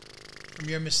someone from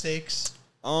your mistakes?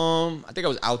 I think I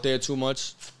was out there too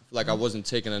much. Like I wasn't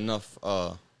taking enough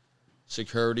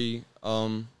security.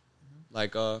 I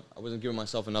wasn't giving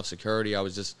myself enough security. I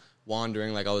was just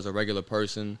wandering like I was a regular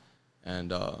person,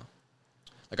 and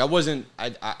I wasn't.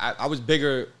 I was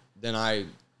bigger than I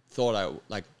thought.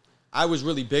 I was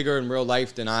really bigger in real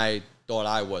life than I thought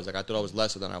I was. Like I thought I was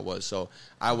lesser than I was. So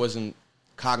I wasn't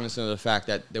cognizant of the fact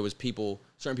that there was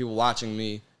certain people watching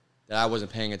me that I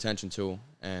wasn't paying attention to,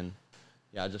 and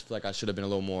yeah, I just feel like I should have been a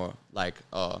little more like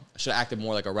I should have acted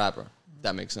more like a rapper. If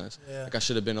that makes sense. Yeah. Like I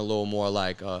should have been a little more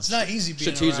like it's not easy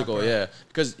being strategical. A rapper. Yeah,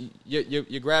 because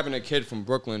you're grabbing a kid from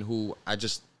Brooklyn who I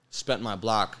just spent my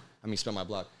life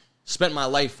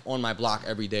on my block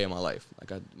every day of my life.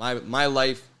 Like my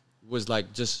life was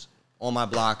like just on my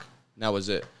block, and that was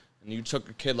it. And you took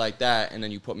a kid like that, and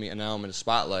then you put me, and now I'm in the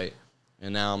spotlight,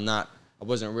 and now I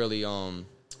wasn't really, I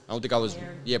don't think I was,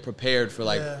 prepared for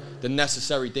like the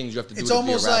necessary things you have to do to be a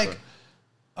rapper. It's almost like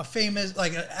a famous,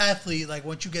 like an athlete, like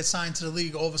once you get signed to the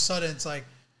league, all of a sudden it's like,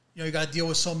 you got to deal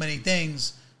with so many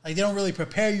things. Like they don't really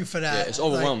prepare you for that. Yeah, it's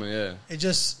overwhelming. Like, it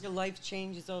just your life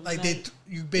changes overnight. Like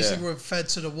you basically were fed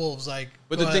to the wolves. Like,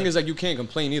 but the thing is, like, you can't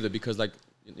complain either because, like,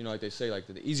 like they say, like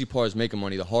the easy part is making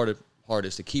money. The hard part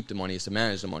is to keep the money, is to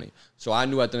manage the money. So I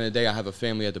knew at the end of the day, I have a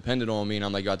family that depended on me, and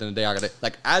I'm like, at the end of the day, I gotta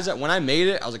like when I made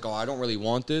it, I was like, oh, I don't really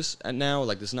want this, and now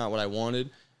like this is not what I wanted,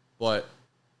 but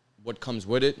what comes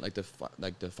with it, like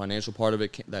the financial part of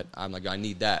it, that I'm like, I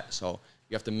need that. So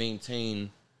you have to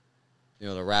maintain,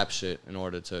 the rap shit in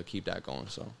order to keep that going.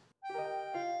 So.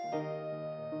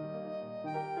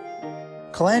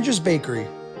 Calandra's Bakery,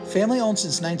 family owned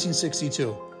since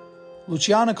 1962.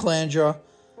 Luciana Calandra,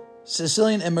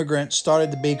 Sicilian immigrant,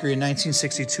 started the bakery in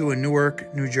 1962 in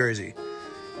Newark, New Jersey,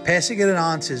 passing it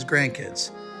on to his grandkids.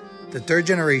 The third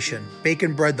generation,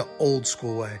 baking bread the old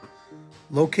school way.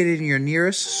 Located in your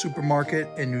nearest supermarket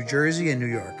in New Jersey and New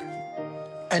York.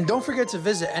 And don't forget to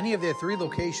visit any of their 3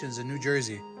 locations in New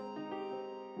Jersey.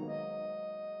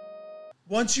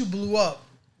 Once you blew up,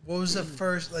 what was the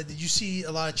first, like, did you see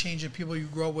a lot of change in people you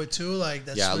grew up with too? Like,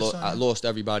 that I lost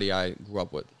everybody I grew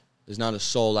up with. There's not a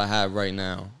soul I have right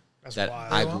now that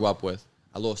I grew up with.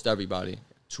 I lost everybody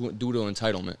due to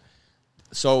entitlement.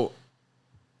 So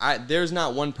there's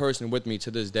not one person with me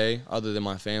to this day, other than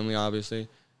my family, obviously,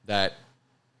 that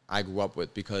I grew up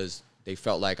with because they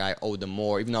felt like I owed them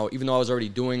more. Even though I was already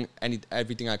doing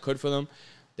everything I could for them,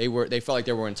 they felt like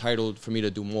they were entitled for me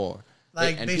to do more.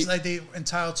 Like basically, like they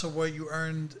entitled to what you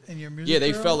earned in your music. Yeah,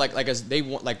 they felt like as they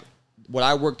want, like what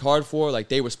I worked hard for, like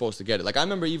they were supposed to get it. Like I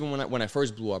remember even when I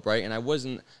first blew up, right? And I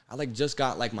like just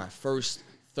got like my first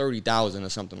 30,000 or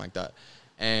something like that,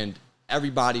 and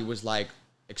everybody was like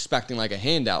expecting like a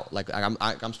handout. Like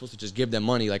I'm supposed to just give them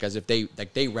money, like as if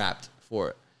they rapped for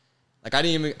it. Like I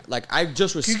didn't even I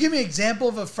just was. Can you give me an example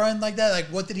of a friend like that? Like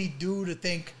what did he do to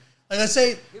think? Like let's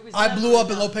say I blew up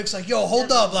and Lil Pic's like, yo,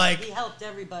 hold up, like he helped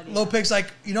everybody. Lil Pic's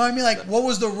like, you know what I mean? Like what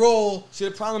was the role? See,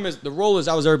 the problem is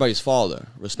I was everybody's father,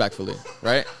 respectfully,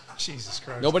 right? Jesus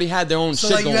Christ. Nobody had their own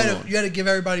shit going on. You had to give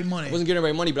everybody money. I wasn't giving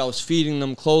everybody money, but I was feeding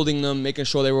them, clothing them, making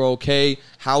sure they were okay,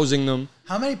 housing them.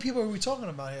 How many people are we talking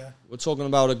about here? We're talking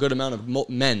about a good amount of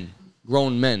men,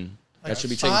 grown men. Like that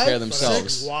should be taking care of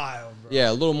themselves. That's wild, bro.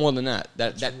 Yeah, a little more than that.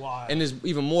 That's wild. And there's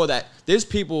even more that there's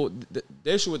people. The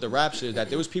issue with the rap shit is that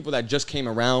there was people that just came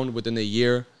around within the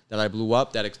year that I blew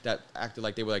up that acted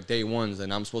like they were like day ones,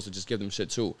 and I'm supposed to just give them shit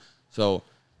too. So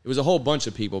it was a whole bunch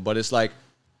of people. But it's like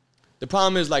the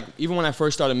problem is like even when I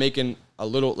first started making a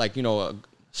little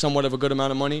somewhat of a good amount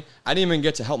of money, I didn't even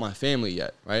get to help my family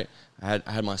yet, right? I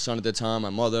had my son at the time, my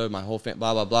mother, my whole family,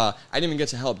 blah, blah, blah. I didn't even get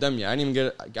to help them yet. I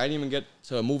didn't even get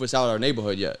to move us out of our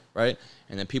neighborhood yet, right?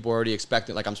 And then people already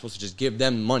expected, like, I'm supposed to just give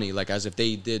them money, like, as if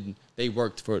they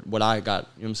worked for what I got.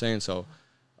 You know what I'm saying? So,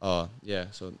 yeah.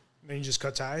 So. Then you just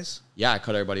cut ties? Yeah, I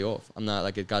cut everybody off. I'm not,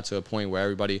 like, it got to a point where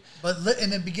everybody. But in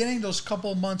the beginning, those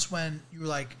couple of months when you were,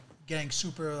 like, getting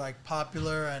super, like,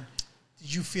 popular and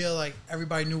did you feel like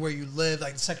everybody knew where you lived?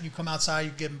 Like the second you come outside,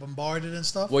 you're getting bombarded and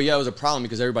stuff? Well, yeah, it was a problem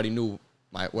because everybody knew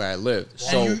where I lived. And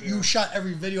so you shot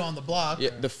every video on the block.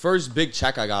 Yeah, the first big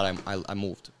check I got, I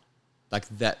moved. Like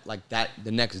that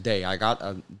the next day. I got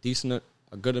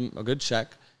a good check.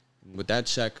 And with that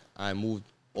check, I moved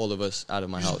all of us out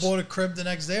of my house. You bought a crib the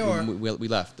next day, or we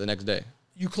left the next day.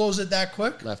 You closed it that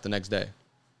quick? Left the next day.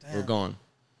 Damn. We were gone.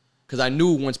 Because I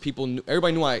knew once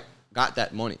everybody knew I got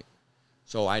that money.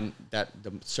 So the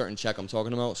certain check I'm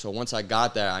talking about. So once I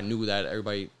got that, I knew that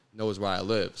everybody knows where I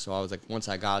live. So I was like, once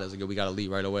I got it, I was like, yo, we got to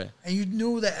leave right away. And you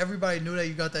knew that everybody knew that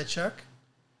you got that check?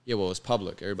 Yeah, well, it's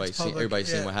public. Everybody's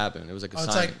seen what happened. It was like a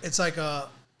sign. It's like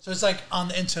on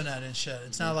the internet and shit.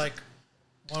 It's not like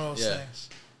one of those things.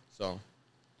 So,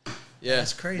 yeah,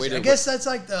 that's crazy. I guess that's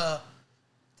like the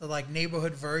like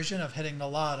neighborhood version of hitting the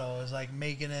lotto is like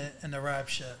making it in the rap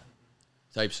shit.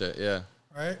 Type shit, yeah.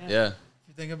 Right? Yeah. If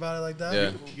you think about it like that.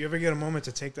 Yeah. You ever get a moment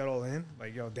to take that all in?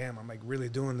 Like, yo, damn, I'm like really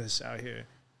doing this out here.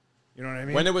 You know what I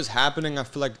mean? When it was happening, I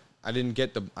feel like I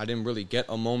didn't really get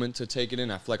a moment to take it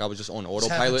in. I feel like I was just on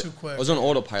autopilot. Too quick. I was on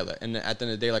autopilot. And at the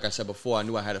end of the day, like I said before, I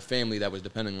knew I had a family that was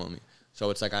depending on me. So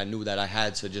it's like I knew that I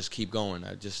had to just keep going.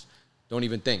 I just don't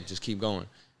even think, just keep going.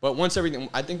 But once everything,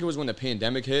 I think it was when the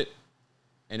pandemic hit,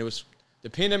 and the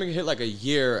pandemic hit like a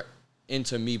year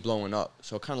into me blowing up.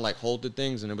 So it kind of like halted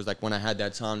things, and it was like when I had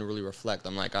that time to really reflect,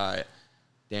 I'm like, all right,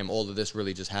 damn, all of this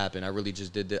really just happened. I really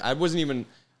just did this. I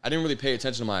didn't really pay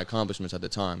attention to my accomplishments at the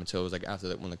time until it was like after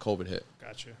that when the COVID hit.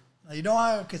 Gotcha. Now, you know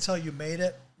how I could tell you made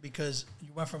it? Because you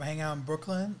went from hanging out in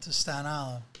Brooklyn to Staten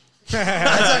Island.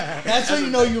 That's how you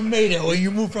know you made it. When you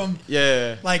move from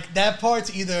like that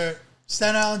part's either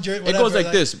Staten Island, Jersey. Whatever, it goes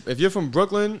like this: if you're from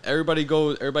Brooklyn, everybody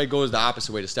goes the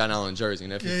opposite way to Staten Island, Jersey,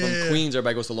 and if you're from Queens,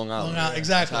 everybody goes to Long Island. Exactly.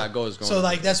 That's how it goes. So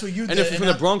like that's what you did. And if you're from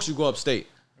the Bronx, you go upstate.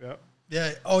 Yep.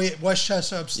 Yeah. Oh yeah,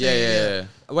 Westchester upstate. Yeah.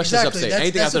 Westchester upstate.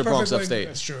 Anything after the Bronx upstate.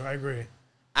 That's true. I agree.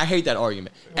 I hate that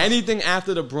argument. Anything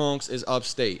after the Bronx is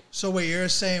upstate. So wait, you're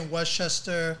saying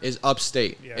Westchester is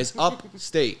upstate? Yeah. It's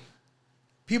upstate.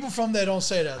 People from there don't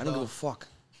say that. I don't give a fuck.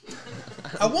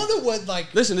 I wonder what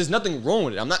like. Listen, there's nothing wrong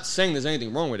with it. I'm not saying there's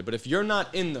anything wrong with it, but if you're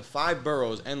not in the 5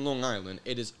 boroughs and Long Island,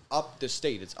 it is up the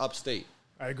state. It's upstate.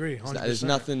 I agree. 100%. There's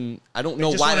nothing. I don't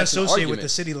know why that's an argument. With the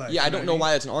city life. Yeah, I don't know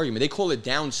why that's an argument. They call it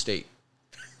downstate.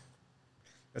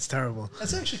 That's terrible.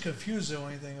 That's actually confusing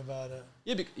when you think about it.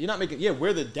 Yeah, you're not making. Yeah,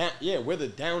 we're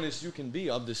the downest you can be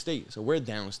of the state. So we're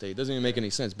downstate. Doesn't even make any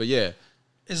sense. But yeah,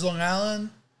 is Long Island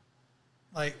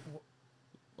like?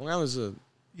 Long Island's a.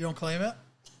 You don't claim it.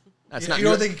 That's you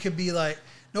don't think it could be like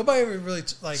nobody ever really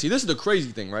like. See, this is the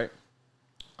crazy thing, right?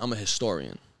 I'm a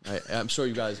historian. I'm sure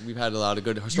you guys. We've had a lot of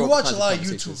good historical. You watch a lot of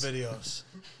YouTube videos.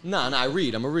 Nah, I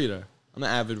read. I'm a reader. I'm an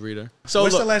avid reader. So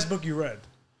what's the last book you read?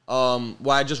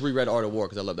 Well, I just reread Art of War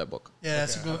because I love that book. Yeah,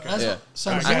 that's a good. Okay.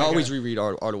 I always reread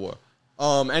Art of War.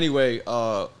 Anyway,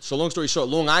 so long story short,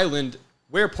 Long Island.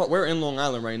 We're in Long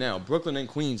Island right now. Brooklyn and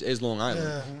Queens is Long Island.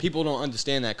 Yeah. People don't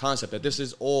understand that concept that this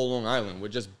is all Long Island. We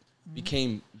just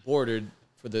became bordered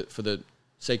for the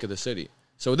sake of the city.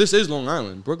 So this is Long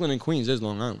Island. Brooklyn and Queens is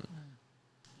Long Island.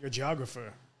 You're a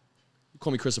geographer. You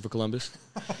call me Christopher Columbus.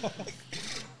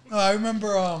 I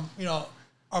remember,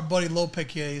 our buddy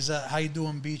Lopek here. He's a How You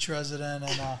Doing Beach resident,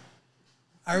 and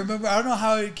I remember. I don't know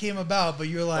how it came about, but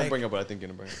you're like, don't bring up what I think you're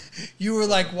gonna bring up. You were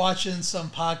like watching some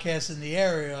podcasts in the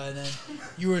area, and then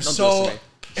you were so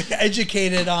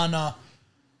educated on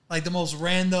like the most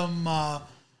random mob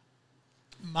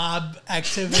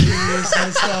activities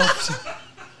and stuff.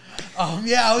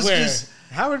 I was just.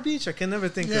 Howard Beach, I can never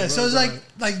think of. Yeah, so it's like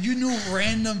you knew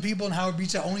random people in Howard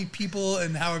Beach that only people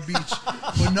in Howard Beach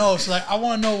would know. So like I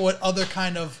want to know what other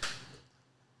kind of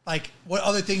what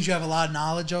other things you have a lot of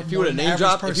knowledge of. If you would have name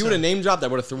dropped, I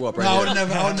would have threw up right now.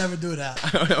 I would never do that.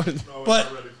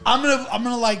 But I'm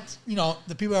gonna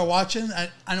the people that are watching.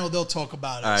 I know they'll talk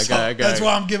about it. All right, so that's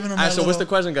why I'm giving them. All right, so what's the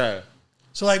question, guy?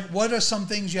 So like, what are some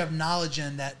things you have knowledge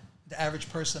in that the average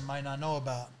person might not know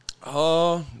about?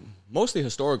 Mostly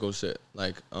historical shit.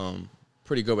 Like,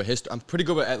 pretty good with history. I'm pretty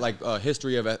good at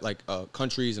history of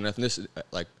countries and ethnicity,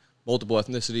 like multiple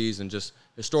ethnicities and just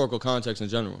historical context in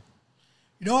general.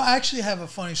 You know, I actually have a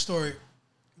funny story.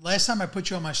 Last time I put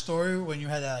you on my story when you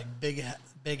had that big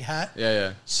hat.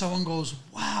 Yeah. Someone goes,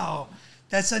 "Wow,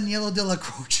 that's Neal de la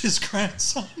Croce's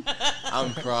grandson."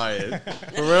 I'm crying.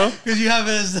 For real? Because you have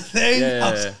it as the thing. Yeah.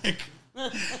 I was like,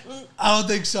 I don't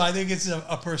think so. I think it's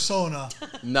a persona.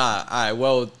 Nah. All right.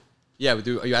 Well. Yeah, but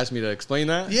you asked me to explain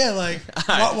that? Yeah, like,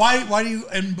 why do you,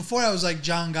 and before I was like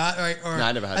John Gotti, right? Or no,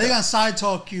 I never had I think on Side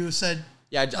Talk you said.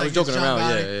 Yeah, I was joking around,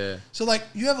 yeah. So like,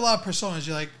 you have a lot of personas.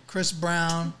 You're like Chris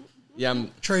Brown. Yeah,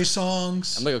 I'm Trey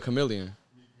Songz. I'm like a chameleon.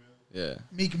 Yeah.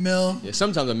 Meek Mill. Yeah,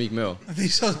 sometimes I'm Meek Mill. I think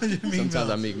sometimes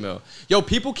I'm Meek Mill. Yo,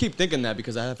 people keep thinking that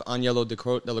because I have Agnello de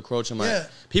la Croce on my... Yeah.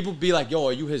 People be like, yo,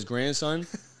 are you his grandson?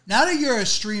 Now that you're a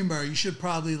streamer, you should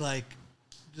probably like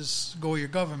just go with your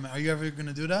government. Are you ever going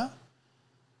to do that?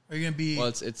 Are you gonna be?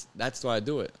 Well, that's why I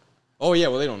do it. Oh yeah,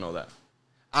 well they don't know that.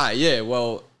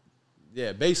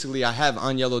 Basically I have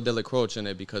Agnello de la Croce in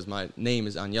it because my name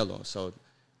is Agnello, so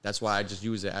that's why I just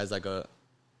use it as so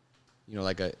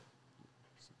I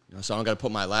don't gotta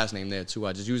put my last name there too.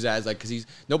 I just use it as because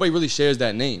nobody really shares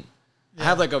that name, I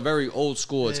have like a very old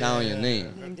school Italian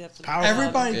name.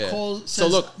 Everybody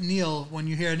says Neal when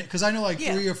you hear it, because I know like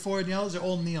 3 or 4 Neals are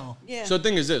all Neal. Yeah. So the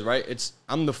thing is this, right?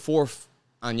 I'm the 4th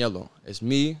Agnello. It's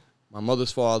me, my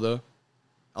mother's father,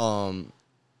 her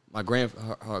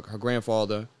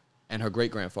grandfather, and her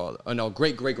great grandfather.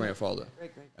 Great grandfather.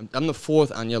 I'm the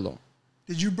 4th Agnello.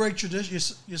 Did you break tradition?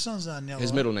 Your son's not Neal.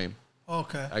 His middle name.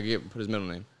 Okay. I put his middle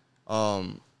name.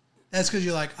 That's because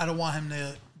you're like, I don't want him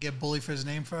to get bullied for his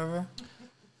name forever.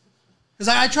 Because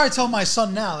I try to tell my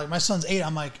son now, like my son's 8,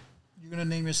 I'm like, you're gonna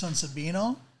name your son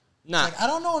Sabino? Nah. Like, I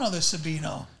don't know another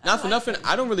Sabino. Not for nothing.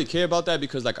 I don't really care about that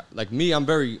because like me, I'm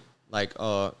very like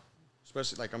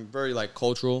especially like I'm very like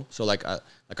cultural. So like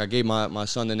I gave my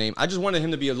son the name. I just wanted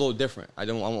him to be a little different. I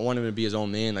want him to be his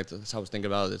own man. Like that's how I was thinking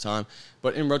about it at the time.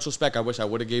 But in retrospect, I wish I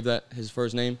would have gave that his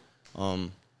first name.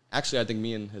 Actually, I think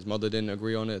me and his mother didn't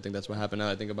agree on it. I think that's what happened now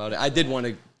that I think about it. I did want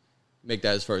to make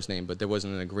that his first name, but there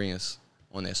wasn't an agreement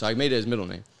on there. So I made it his middle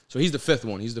name. So he's the 5th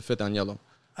one. He's the 5th Agnello.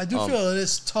 I do feel it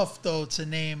is tough, though, to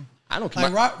name. I don't care.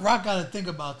 Like, Rock got to think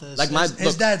about this. Like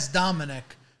his dad's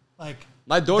Dominic. Like,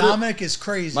 my daughter, Dominic is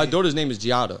crazy. My daughter's name is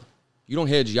Giada. You don't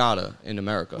hear Giada in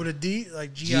America. With a D?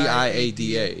 Like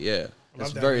Giada, yeah.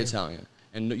 That's very name. Italian.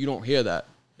 And you don't hear that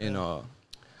in...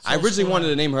 I originally wanted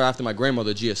to name her after my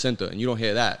grandmother, Giacinta, and you don't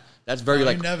hear that. That's very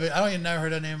I don't even never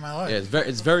heard that name in my life. Yeah,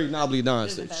 it's very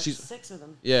Napolitan. She's 6 of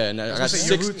them. Yeah, and I got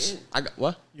 6.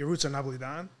 What? Your roots are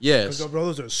Napolitan? Yes. Because your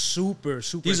brothers are super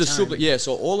These are super. Yeah,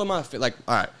 so all of my all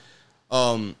right.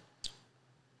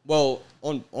 Well,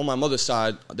 on my mother's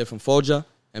side, they're from Foggia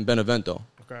and Benevento.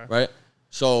 Okay. Right.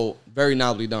 So very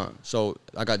Napolitan. So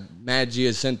I got mad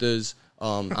Giacintas.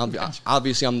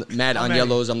 Obviously, I'm mad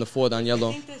Agnellos. I'm the 4th Agnello.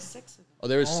 I think there's 6 of them. Oh,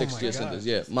 there is 6 Giacintas,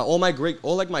 yeah. My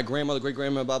grandmother, great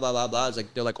grandmother, blah blah blah blah. It's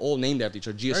like they're like all named after each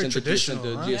other.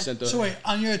 Giacinta. So wait,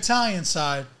 on your Italian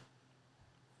side,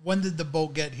 when did the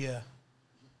boat get here?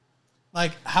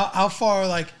 Like how far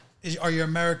are your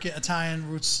Italian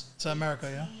roots to America?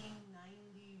 Yeah.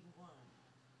 1891.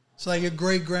 So like your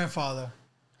great grandfather.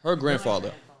 Her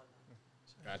grandfather.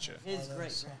 Gotcha. His great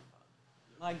grandfather.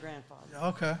 My grandfather.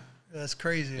 Okay, that's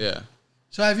crazy. Yeah.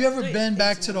 So have you ever been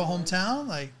back to the hometown?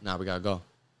 Like, nah, we gotta go.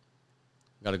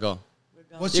 Gotta go.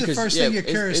 What's the first thing you're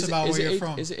curious about where you're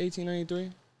from? Is it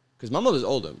 1893? Because my mother's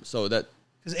older, so that.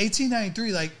 Because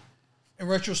 1893, like in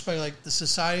retrospect, like the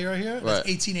society right here, that's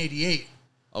 1888.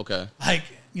 Okay. Like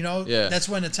that's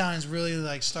when Italians really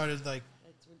like started like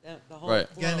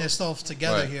getting their stuff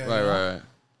together here. Right.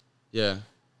 Yeah.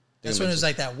 That's when it was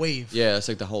like that wave. Yeah, it's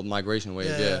like the whole migration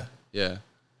wave. Yeah.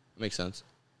 Makes sense.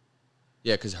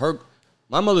 Yeah, because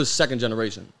my mother's 2nd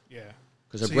generation. Yeah.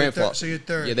 Because her grandfather. So you're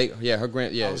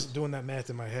 3rd. I was doing that math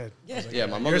in my head. Yeah,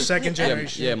 my mother's 2nd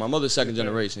generation. Yeah, my mother's 2nd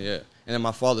generation. Yeah, and then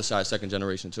my father's side 2nd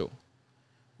generation too.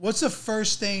 What's the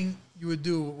first thing you would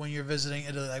do when you're visiting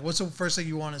Italy? Like, what's the first thing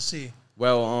you want to see?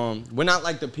 Well, we're not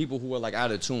like the people who are like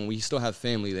out of tune. We still have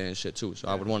family there and shit too. So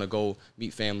I would want to go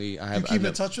meet family. You keep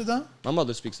in touch with them? My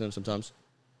mother speaks to them sometimes.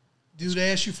 Do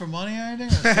they ask you for money or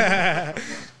anything?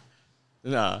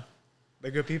 Nah.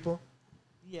 They're good people?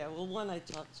 Yeah, well, one I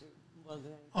talked to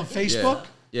wasn't. On Facebook?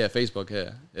 Yeah, Facebook,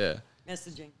 yeah.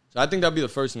 Messaging. So I think that'd be the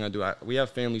first thing I do. We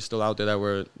have family still out there that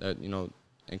we're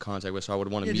in contact with, so I would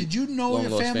want to meet. Did you know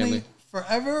your family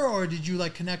forever, or did you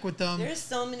like connect with them? There's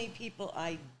so many people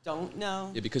I don't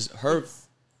know. Yeah, because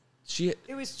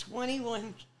it was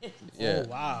 21 kids. Yeah. Oh,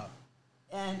 wow.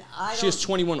 And she has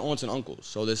 21 aunts and uncles,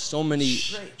 so there's so many.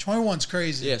 21's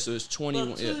crazy. Yeah, so there's 21.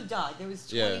 Well, 2 died. There was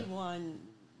 21,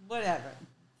 whatever.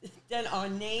 Then our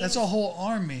names. That's a whole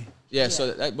army. Yeah,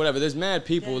 so whatever. There's mad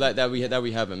people that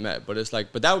we haven't met, but it's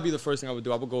like, but that would be the first thing I would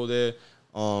do. I would go there.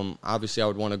 Obviously, I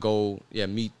would want to go,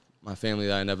 meet my family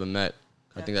that I never met.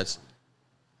 I think that's.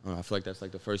 I feel like that's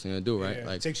like the first thing to do, right?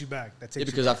 Like it takes you back. That takes you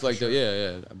because I feel like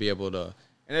I'd be able to,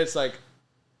 and it's like,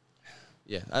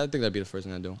 I think that'd be the first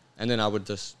thing I'd do, and then I would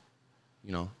just,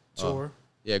 tour.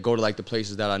 Go to like the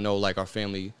places that I know like our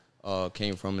family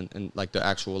came from, and like the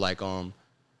actual like the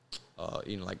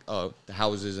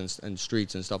houses and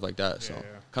streets and stuff like that. So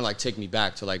kind of like take me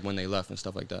back to like when they left and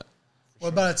stuff like that. What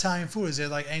about Italian food? Is there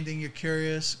like anything you're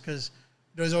curious? Because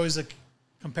there's always a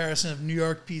comparison of New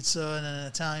York pizza and an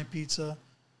Italian pizza.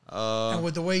 And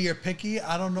with the way you're picky,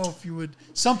 I don't know if you would.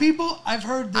 Some people, I've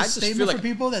heard this statement from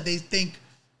people that they think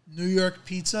New York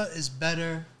pizza is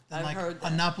better than like a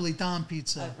Napolitan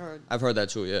pizza. I've heard that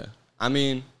too. Yeah. I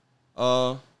mean,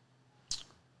 I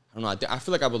don't know. I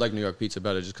feel like I would like New York pizza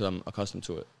better just because I'm accustomed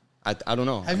to it. I don't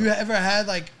know. Have you ever had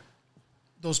like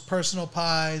those personal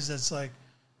pies that's like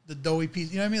the doughy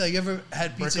pizza? You know what I mean? Like you ever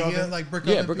had pizza here? Like brick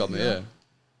oven? Yeah, brick oven, yeah.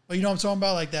 But you know what I'm talking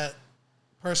about? Like that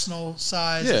personal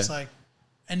size. Yeah. It's like,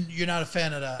 And you're not a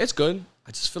fan of that. It's good.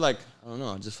 I just feel like I don't know.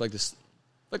 I just feel like this.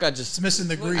 Like it's missing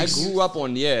the grease. I grew up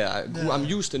on I'm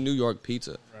used to New York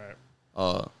pizza.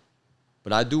 Right.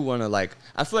 But I do want to like.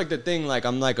 I feel like the thing like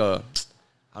I'm like I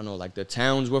don't know, like the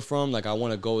towns we're from. Like I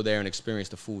want to go there and experience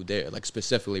the food there, like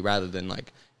specifically rather than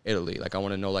like Italy. Like I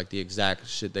want to know like the exact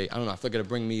shit I don't know. I feel like it'll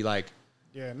bring me like.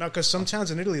 Yeah, no, because some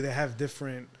towns in Italy they have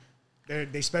different.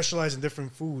 They specialize in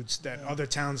different foods that other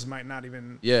towns might not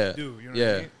even do. You know what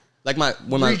I mean? Like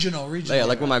regional. Yeah,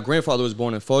 like when my grandfather was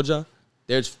born in Foggia,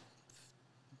 there's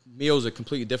meals are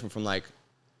completely different from like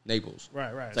Naples.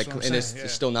 Right. It's like, and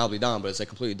it's still Napolitan, but it's like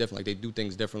completely different. Like they do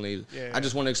things differently. Yeah. I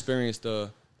just want to experience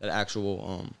that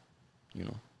actual,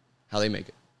 how they make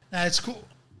it. Nah, it's cool.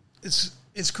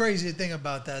 It's crazy to think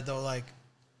about that though. Like,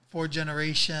 4th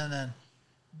generation, and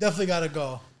definitely got to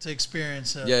go to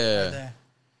experience it. Yeah. Right there.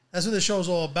 That's what the show's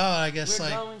all about, I guess. We're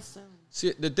like, going soon.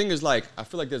 See, the thing is, like, I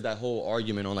feel like there's that whole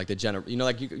argument on, like, the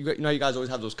like, you know, you guys always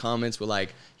have those comments where,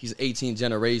 like, he's 18th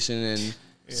generation and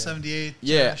 78.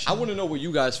 Yeah, I want to know what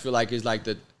you guys feel like is like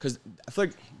because I feel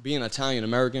like being Italian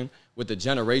American with the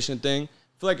generation thing,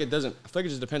 I feel like it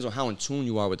just depends on how in tune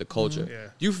you are with the culture. Yeah.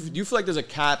 Do you feel like there's a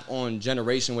cap on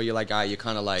generation where you're like, you're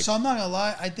kind of like. So I'm not gonna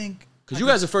lie, I think. Because you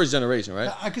guys are first generation,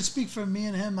 right? I could speak for me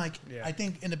and him. Like, I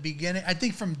think in the beginning, I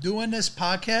think from doing this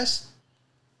podcast,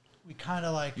 we kind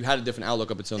of like. You had a different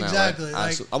outlook up until now. Exactly.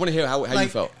 Right? Like, I want to hear how you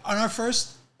felt. On our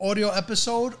first audio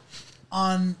episode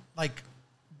on the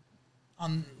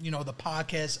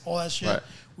podcast, all that shit, right.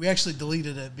 We actually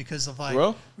deleted it because of like,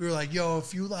 we were like, yo,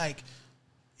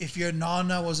 if your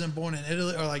nonna wasn't born in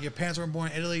Italy or like your parents weren't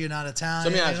born in Italy, you're not Italian. So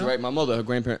let me ask you, right? My mother,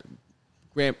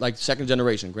 her like second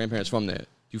generation, grandparents from there.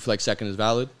 Do you feel like second is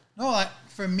valid? No, like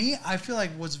for me, I feel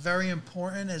like what's very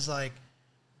important is like,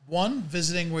 one,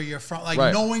 visiting where you're from,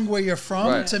 like knowing where you're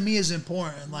from to me is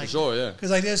important. Like, for sure, yeah. Because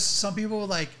like there's some people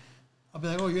like, I'll be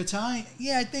like, oh, you're Italian?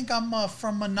 Yeah, I think I'm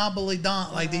from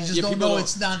Napolitan. Like they just don't know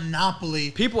it's not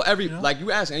Napoli. People like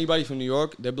you ask anybody from New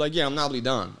York, they'll be like, yeah, I'm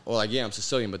Napolitan, or like, yeah, I'm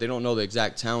Sicilian, but they don't know the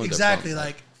exact town. Exactly. They're from.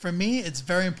 Like for me, it's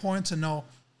very important to know,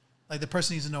 like the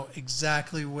person needs to know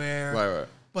exactly where. Right.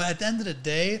 But at the end of the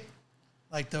day,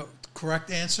 like the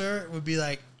correct answer would be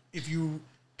like, if you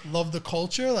love the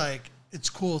culture, like it's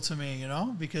cool to me,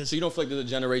 because. So you don't feel like there's a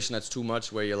generation that's too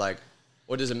much where you're like,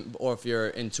 or if you're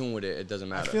in tune with it, it doesn't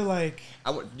matter. I feel like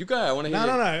I want to hear.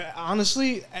 No.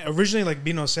 Honestly, originally, like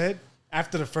Bino said,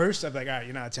 after the first, I'd be like, all right,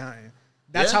 you're not Italian.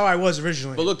 That's how I was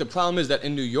originally. But look, the problem is that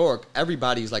in New York,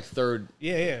 everybody's like third.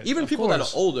 Yeah. Even people that are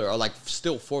older are like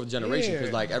still 4th generation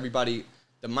because like everybody,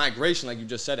 the migration, like you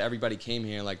just said, everybody came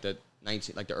here in like the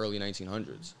early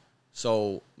 1900s.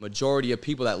 So majority of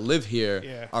people that live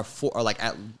here are like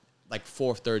at like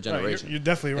 4th, 3rd generation. You're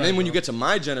definitely right. And then when you get to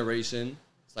my generation,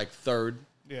 it's like 3rd.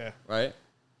 Yeah. Right?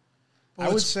 I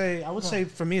would say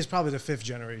for me it's probably the 5th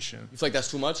generation. You feel like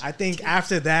that's too much? I think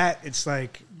after that it's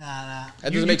like nah.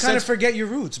 You kind of forget your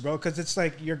roots, bro, because it's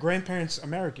like your grandparents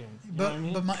American. But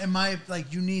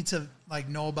like you need to like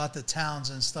know about the towns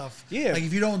and stuff. Yeah. Like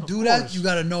if you don't do that, you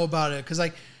got to know about it because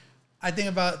like I think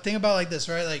about like this,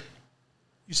 right? Like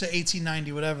you said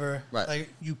 1890, whatever. Right. Like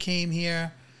you came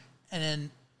here, and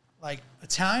then like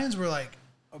Italians were like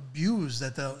abused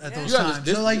at those times.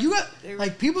 So like you got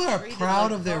like people that are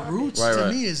proud of their roots to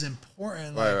me is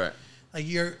important. Like, right. Like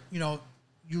you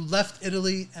left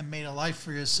Italy and made a life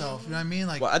for yourself. You know what I mean?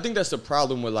 Like, well, I think that's the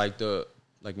problem with like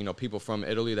people from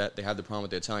Italy that they have the problem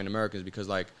with the Italian Americans because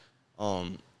like,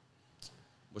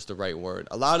 what's the right word?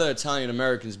 A lot of Italian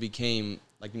Americans became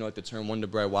like like the term Wonder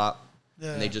Bread Wop,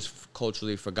 and they just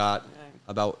culturally forgot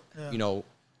about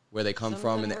where they come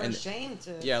from and a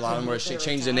lot of them were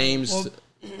changed their names. Well,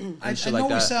 I know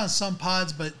we said on some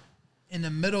pods, but in the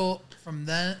middle from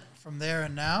there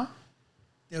and now,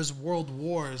 there was world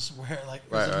wars where like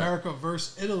it was America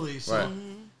versus Italy. So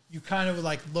you kind of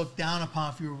like look down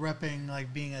upon if you were repping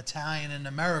like being Italian in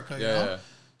America. You know?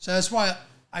 So that's why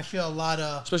I feel a lot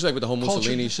of especially like with the whole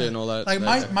Mussolini shit and all that.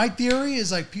 Like my theory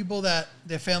is like people that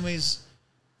their families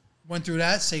went through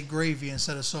that say gravy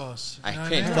instead of sauce. I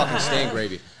can't fucking stand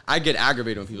gravy. I get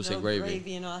aggravated when people say gravy.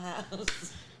 Gravy in our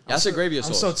house. I say gravy or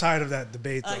sauce. I'm so tired of that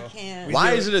debate, though. I can't.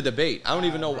 Why is it a debate? I don't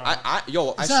even know. I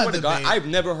swear to God, debate. I've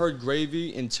never heard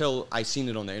gravy until I seen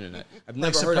it on the internet. I've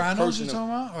never heard a person. You're talking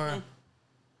about, or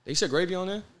they said gravy on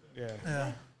there.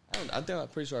 Yeah. I'm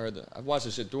pretty sure I heard that. I've watched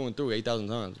this shit through and through 8,000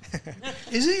 times.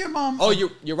 Is it your mom? Oh,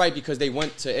 you're right because they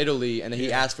went to Italy and then he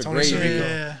asked for gravy.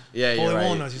 Yeah, you're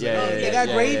right. They got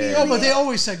gravy. Oh, but they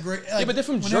always said gravy. Yeah, but they're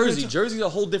from Jersey. Jersey's a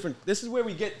whole different. This is where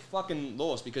we get fucking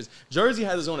lost because Jersey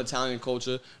has its own Italian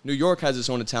culture. New York has its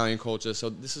own Italian culture. So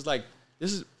this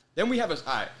is Then we have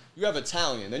you have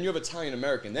Italian, then you have Italian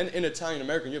American, then in Italian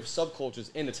American you have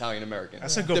subcultures in Italian American.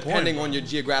 That's a good point. Depending on your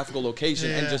geographical location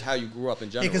and just how you grew up in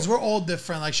general. Yeah, because we're all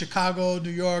different, like Chicago, New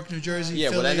York, New Jersey, Yeah,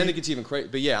 Philly. well, then it gets even crazy.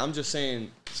 But yeah, I'm just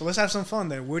saying. So let's have some fun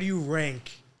then. Where do you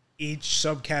rank each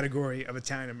subcategory of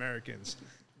Italian Americans?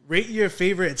 Rate your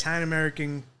favorite Italian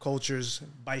American cultures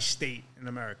by state in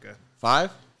America.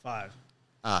 5? 5.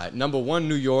 All right. Number 1,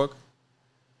 New York.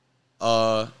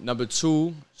 Number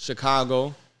 2,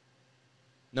 Chicago.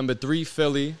 Number 3,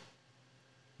 Philly.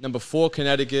 Number 4,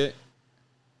 Connecticut.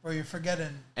 Bro, you're forgetting.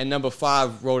 And number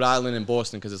 5, Rhode Island and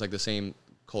Boston, because it's like the same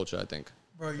culture, I think.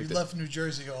 Bro, you left New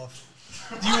Jersey off.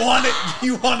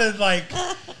 You wanted like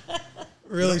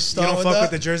really start You don't with fuck that?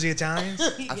 with the Jersey Italians?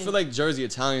 I feel like Jersey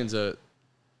Italians are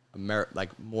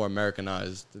more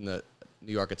Americanized than the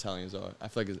New York Italians are. I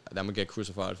feel like I'm going to get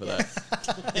crucified for that.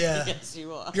 Yeah. Yes,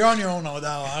 you are. You're on your own with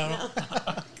that one. I don't know.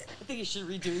 I think you should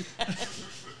redo that.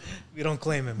 We don't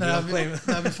claim him. That'd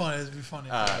be funny. It'd be funny.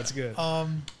 That's good.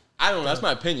 I don't know. That's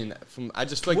my opinion. I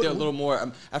just feel like they're a little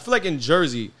more. I feel like in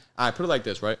Jersey, I put it like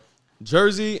this, right?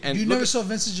 Jersey and you never saw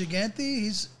Vincent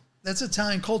Gigante? That's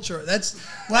Italian culture. That's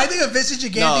when I think of Vincent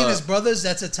Gigante and his brothers.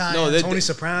 That's Italian. No, Tony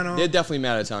Soprano. They're definitely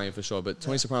mad Italian for sure. But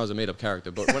Tony Soprano's a made up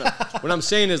character. But what I'm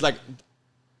saying is like,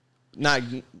 not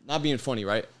being funny,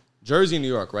 right? Jersey and New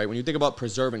York, right? When you think about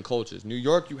preserving cultures, New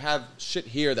York, you have shit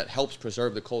here that helps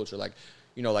preserve the culture, like.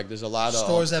 You know, like there's a lot of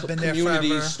stores that have been there forever.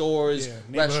 Communities, stores,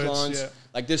 neighborhoods, restaurants. yeah.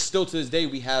 Like there's still to this day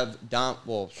we have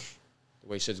the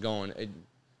way shit's going,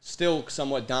 still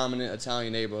somewhat dominant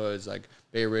Italian neighborhoods like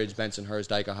Bay Ridge, Bensonhurst,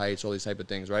 Dyker Heights, all these type of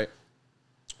things, right?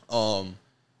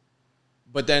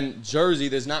 But then Jersey,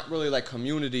 there's not really like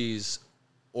communities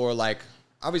or like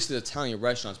obviously the Italian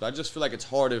restaurants, but I just feel like it's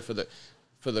harder for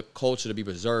the culture to be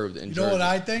preserved in Jersey. You know what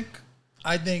I think?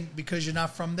 I think because you're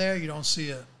not from there, you don't see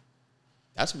it.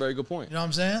 That's a very good point. You know what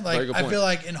I'm saying? Like I feel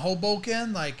like in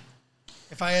Hoboken, like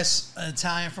if I ask an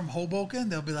Italian from Hoboken,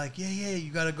 they'll be like, "Yeah,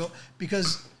 you gotta go,"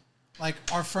 because like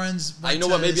our friends. You know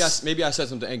what? Maybe I said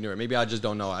something ignorant. Maybe I just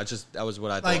don't know. That was what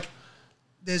I thought. Like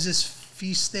there's this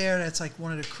feast there that's like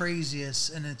one of the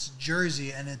craziest, and it's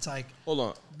Jersey, and it's like hold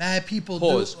on, mad people.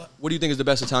 Pause. What do you think is the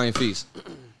best Italian feast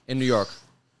in New York?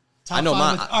 Top I know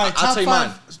mine. I'll tell you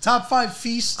mine. Top 5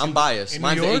 feasts. I'm biased. In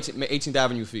Mine's New York? the 18th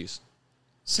Avenue feast.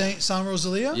 San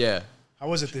Rosalia? Yeah. How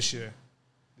was it this year?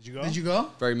 Did you go?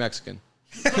 Very Mexican.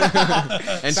 And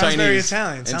Sounds Chinese. very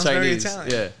Italian. And Sounds Chinese. very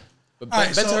Italian. Yeah. But All right,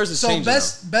 Bensonhurst is changing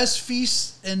best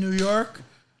feast in New York.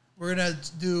 We're gonna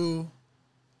do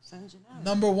San Gennaro.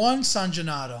 number 1, San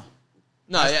Gennaro.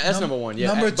 No, yeah, that's number 1. Yeah.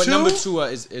 Number but two- number 2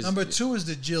 is Number 2 is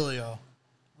the Giglio.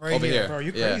 Right over here. Bro,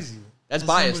 you Yeah. crazy. That's That's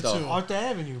biased number though. 2. Arthur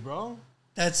Avenue, bro.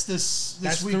 That's this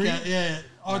That's weekend. 3? Yeah,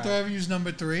 Arthur Avenue's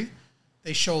number 3.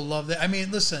 They show love there. I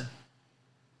mean, listen,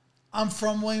 I'm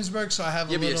from Williamsburg, so I have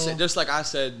a little. But just like I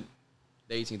said,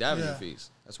 the 18th Avenue Yeah.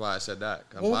 feast. That's why I said that.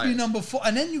 I'm What would be biased. number 4?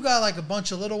 And then you got like a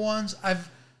bunch of little ones. I've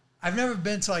never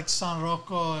been to like San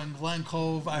Rocco and Glen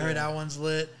Cove. I heard that one's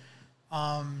lit.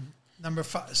 Number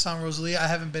 5, San Rosalia. I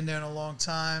haven't been there in a long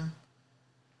time.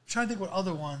 I'm trying to think what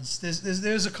other ones.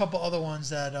 There's a couple other ones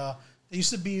that there used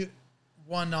to be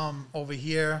one over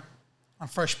here on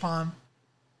Fresh Pond.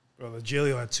 Bro, the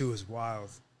Giglio at 2 is wild.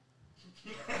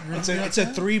 It's a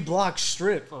 3-block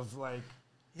strip of like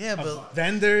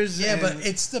vendors. Yeah, and but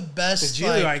it's the best. the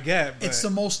Giglio I get. But It's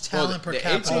the most talent per the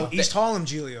capita. 18th East Harlem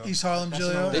Giglio. East Harlem That's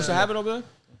Giglio. another They still have it over there?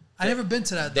 I never been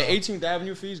to that The though. 18th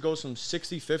Avenue feast goes from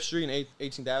 65th Street and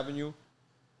 18th Avenue.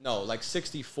 No, like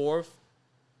 64th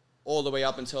all the way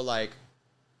up until like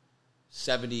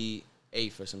 78th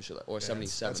or some shit, or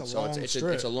 77th. that's a So long it's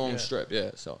strip. a long Yeah. strip,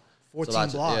 yeah. So 14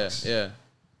 it's a lot blocks. Yeah.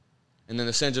 And then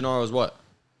the San Gennaro is what?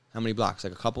 How many blocks?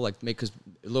 Like a couple? Like because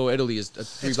Little Italy is a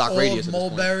 3-block all radius. of at this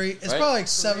point, Mulberry. It's right? probably like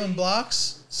 7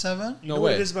 blocks. 7. You No know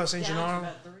way. what it is about St. Down to Gennaro?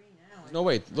 about 3 now. No,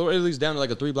 wait. Little Italy's down to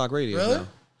like a 3-block radius Really? now.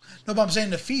 No, but I'm saying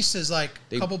the feast is like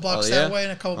a couple blocks yeah? that way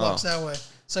and a couple blocks Oh. that way.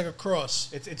 It's like a cross.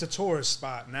 It's a tourist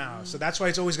spot now, so that's why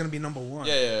it's always going to be number 1.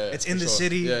 Yeah, It's in for the sure.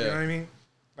 city. Yeah, You yeah. know what I mean?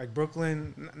 Like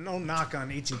Brooklyn. No knock on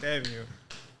 18th Avenue.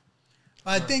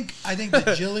 I think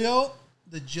the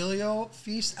Giglio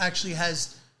feast actually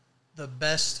has the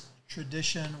best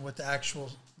tradition with the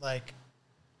actual like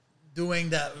doing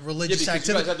that religious because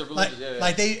you activity. guys have the religious- yeah.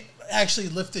 Like they actually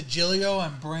lift the Giglio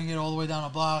and bring it all the way down a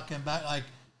block and back. Like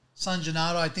San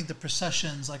Gennaro, I think the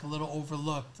procession's like a little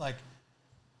overlooked. Like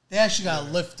they actually got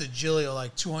to lift the Giglio.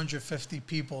 Like 250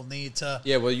 people need to.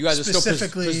 Yeah, well, you guys are still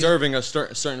specifically preserving a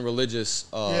certain religious,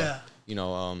 Yeah.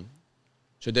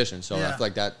 tradition. So I Yeah. feel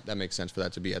like that makes sense for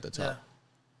that to be at the top.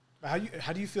 Yeah.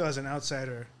 How do you feel as an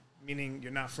outsider meaning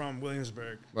you're not from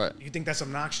Williamsburg. Right. You think that's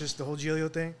obnoxious, the whole Giglio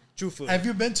thing? Truthfully. Have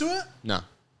you been to it? No.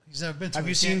 He's never been to it. Have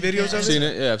you seen videos of I've it? seen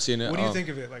it. Yeah, I've seen it. What do you think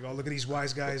of it? Like, oh, look at these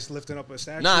wise guys lifting up a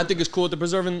statue. Nah, I think it's cool that they're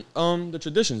preserving the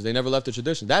traditions. They never left the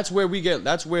tradition. That's where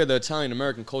the Italian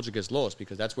American culture gets lost,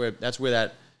 because that's where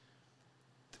that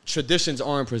traditions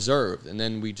aren't preserved, and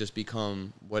then we just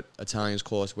become what Italians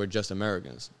call us. We're just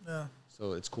Americans. Yeah.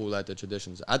 So it's cool that the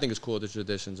traditions. I think it's cool that the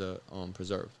traditions are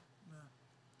preserved. Yeah.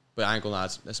 But I ain't gonna lie,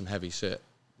 that's some heavy shit.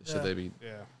 Should they be?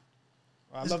 Yeah.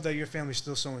 Well, I love that your family's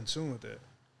still so in tune with it.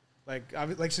 Like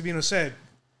Sabino said,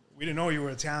 we didn't know you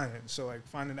were Italian. So like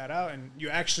finding that out, and you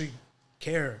actually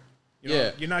care. You know,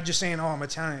 Yeah. You're not just saying, "Oh, I'm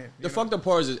Italian." The fucked up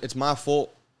part is it's my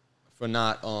fault for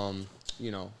not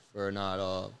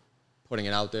putting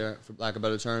it out there, for lack of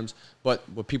better terms. But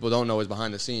what people don't know is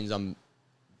behind the scenes, I'm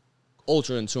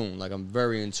ultra in tune. Like, I'm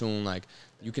very in tune. Like,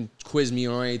 you can quiz me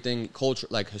on anything, culture,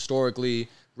 like historically,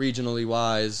 regionally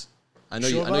wise. I know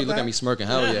you look at me smirking.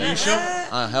 Hell yeah. You sure?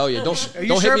 Hell yeah. Don't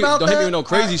hit me with no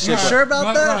crazy shit. You sure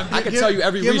about that? I can tell you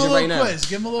every region right now.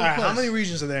 Give him a little quiz. How many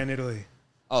regions are there in Italy?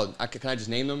 Oh, can I just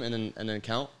name them and then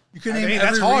count? You can name every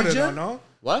that's harder, region. though, no?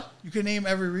 What? You can name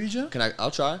every region.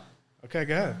 I'll try. Okay,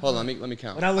 go ahead. Hold on, let me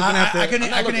count. We're not looking at the...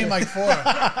 I can name like 4.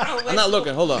 I'm not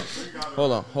looking. Hold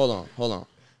on.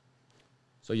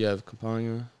 So you have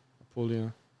Campania,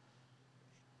 Apulia.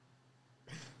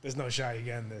 There's no shot you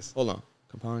getting this. Hold on.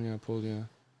 Campania, Apulia.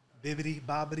 Bibbidi,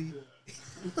 bobbidi.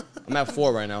 I'm at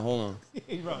 4 right now. Hold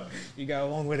on. You got a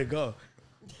long way to go.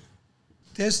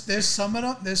 There's some of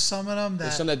them. There's some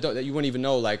that you wouldn't even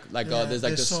know. Like there's like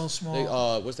they're this. so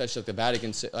small. What's that shit? The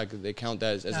Vatican. Like they count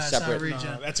that as a it's separate. not a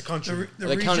region. No, that's a country.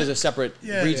 They count as a separate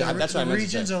region. That's what I meant to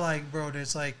say. The regions are like, bro.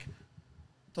 There's like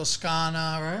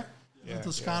Toscana, right? Yeah, the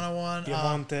Toscana one.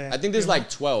 Piemonte. I think there's like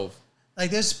 12.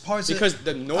 Like there's parts because of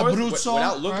the north, Abruzzo,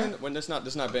 without looking, right? when that's not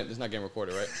getting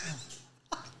recorded, right?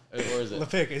 Or is it?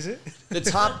 Lepic, is it? The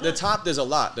top, there's a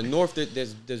lot. The north,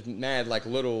 there's mad like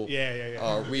little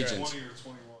regions. 20 or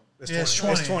 21.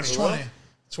 It's 20.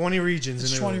 20 regions.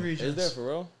 It's in 20 Italy. regions. Is there for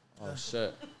real? Oh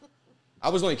shit! I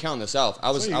was only counting the south.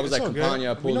 I was It's like all good.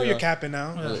 Campania, Puglia. We know you're capping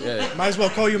now. Yeah. Might as well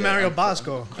call you Mario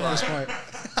Bosco at this point.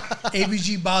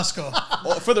 ABG Bosco.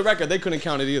 Well, for the record, they couldn't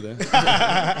count it either.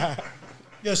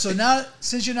 Yo, so now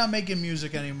since you're not making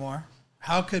music anymore,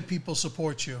 how could people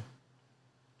support you?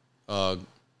 Go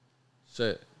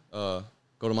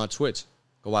to my Twitch.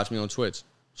 Go watch me on Twitch,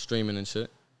 streaming and shit.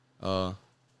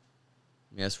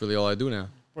 That's really all I do now.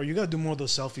 Bro, you gotta do more of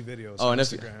those selfie videos on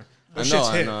Instagram. I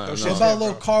know. What about a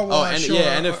little car wash?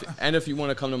 And if you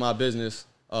want to come to my business,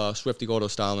 Swifty Gordo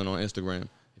Styling on Instagram.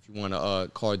 If you want a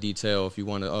car detail, if you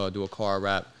want to do a car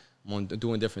wrap, I'm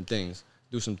doing different things.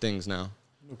 Do some things now.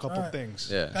 A couple things.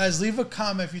 Yeah. Guys, leave a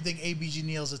comment if you think ABG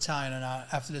Neal's Italian or not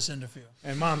after this interview.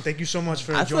 And Mom, thank you so much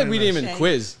for I feel like we didn't even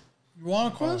quiz. You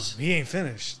want a quiz? He ain't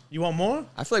finished. You want more?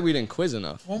 I feel like we didn't quiz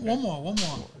enough. One more.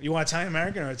 You want Italian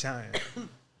American or Italian?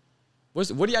 What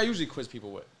do y'all usually quiz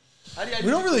people with? We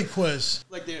don't really quiz.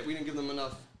 Like we didn't give them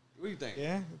enough. What do you think?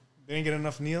 Yeah? They didn't get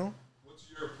enough Neal? What's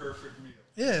your perfect meal?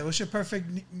 Yeah, what's your perfect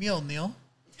meal, Neal?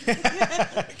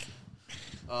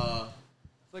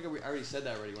 I feel like I already said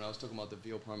that already when I was talking about the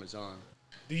veal parmesan.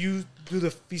 Do you do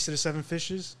the Feast of the Seven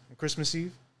Fishes on Christmas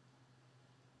Eve?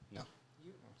 No.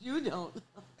 You don't.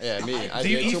 Yeah, me. Do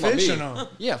you eat fish or no?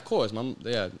 Yeah, of course.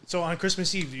 Yeah. So on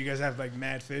Christmas Eve, do you guys have like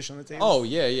mad fish on the table? Oh,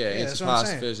 yeah. that's what I'm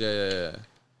saying. Fish, yeah.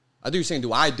 I do you saying,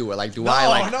 do I do it? Like, I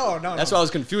like... No. That's why I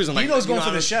was confused. I'm like, He knows going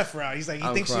for the chef route. He's like, he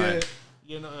thinks crying.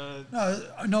 you're no,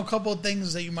 I know a couple of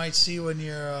things that you might see when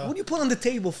you're... what do you put on the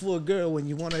table for a girl when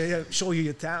you want to show you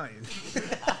Italian?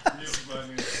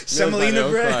 Semolina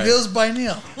bread. Meals by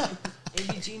Neal.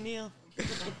 ABG Neal.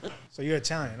 So you're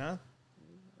Italian, huh?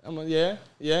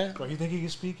 Yeah. Bro, you think you can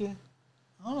speak it?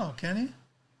 I don't know, can he?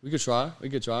 We could try.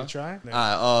 Try?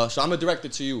 All right, so I'm going to direct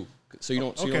it to you. So you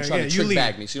don't try to trick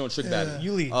bag me. So you don't trick bag me.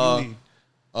 You lead.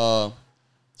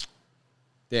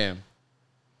 Damn.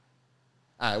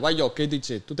 All right, why yo, che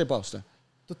dici? Tutto a posto?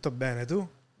 Tutto bene, tu?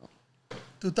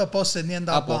 Tutto a posto e niente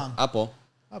a plan.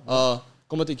 Apo.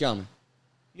 Come ti chiami?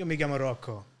 Io mi chiamo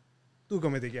Rocco. Tu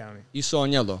come ti chiami? Io sono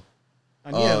Agnello.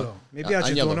 Agnello. Mi piace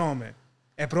il tuo Agnello. nome.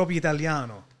 È proprio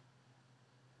italiano.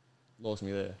 Lost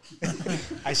me there.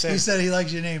 I He said, said he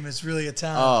likes your name. It's really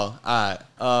Italian. Oh, all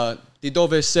right. Di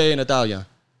dove sei in Italia?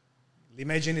 i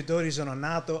miei genitori sono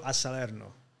nato a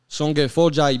Salerno. Sono che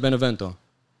Foggia e Benevento.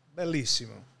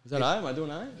 Bellissimo. Is that all right? Am I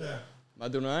doing all right? Yeah. Am I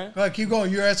doing all right? Go ahead, keep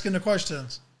going. You're asking the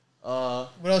questions. Uh,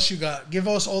 What else you got? Give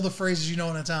us all the phrases you know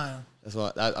in Italian. that's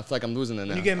what I feel like I'm losing it now.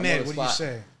 When you get I'm mad, on the what do you spot.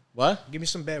 say? What? Give me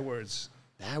some bad words.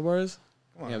 Bad words?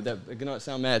 Come on. Yeah, that it cannot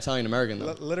sound mad Italian American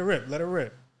though. Let it rip. Let it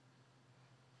rip.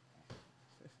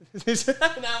 Now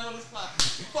I'm on the spot.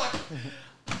 Fuck.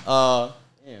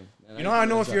 Damn. Man, You know how I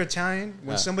know if you're Italian?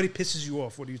 When somebody pisses you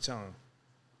off, what do you tell them?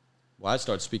 Well, I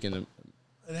start speaking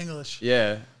in English.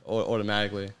 Yeah,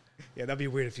 automatically. Yeah, that'd be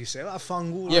weird if you say "va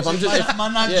fanculo." Yeah, if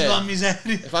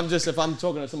I'm just if I'm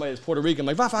talking to somebody that's Puerto Rican,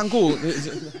 I'm like "va fanculo."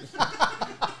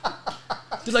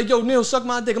 Just like, yo, Neal, suck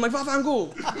my dick. I'm like, "va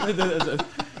fanculo."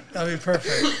 That'd be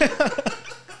perfect.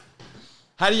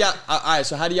 How do y'all? All right,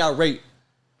 so how do y'all rate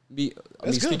me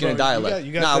speaking in dialect?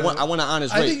 I want an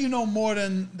honest rate. I think you know more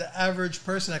than the average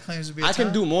person that claims to be Italian.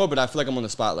 I can do more, but I feel like I'm on the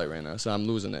spotlight right now, so I'm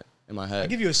losing it in my head. I'll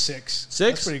give you a 6. 6?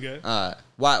 That's pretty good. All right.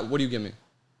 Why? What do you give me?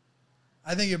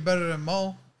 I think you're better than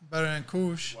Mo, better than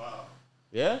Kush. Wow.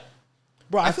 Yeah?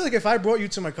 Bro, I feel like if I brought you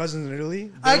to my cousins in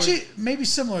Italy... Actually, maybe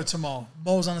similar to Mo.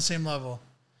 Mo's on the same level.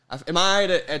 Am I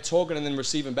at talking and then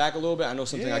receiving back a little bit? I know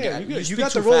something I get. You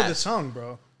got the roll of the tongue,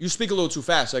 bro. You speak a little too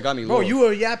fast, so it got me low. Bro, you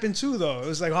were yapping too, though. It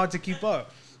was like hard to keep up.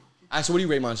 All right, so what do you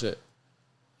rate my shit?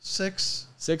 6.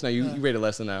 6? No, you rated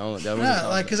less than that. Yeah,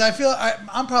 like, because I feel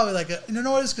I'm probably like, you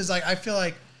know what it is? Because like, I feel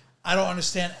like I don't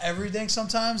understand everything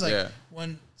sometimes. Like,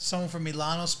 when someone from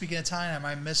Milano speaking Italian, I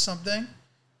might miss something.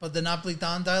 But the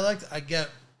Napolitan dialect, I get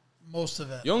most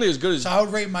of it. You're only as good as... So I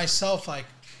would rate myself like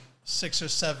 6 or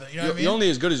 7. You know what I mean? You're only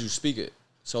as good as you speak it.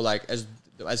 So like,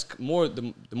 the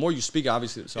more you speak it,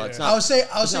 obviously. So it's not... I would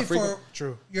say for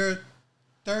True. your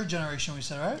third generation, we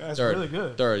said, right? That's third. really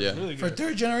good. Third, yeah. Really For good.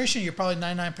 third generation, you're probably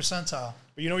 99 percentile.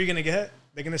 But you know what you're going to get?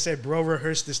 They're going to say, bro,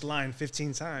 rehearse this line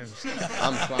 15 times.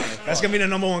 I'm crying. That's going to be the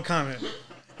 #1 comment.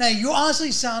 Now, you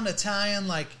honestly sound Italian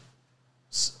like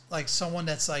someone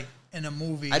that's like in a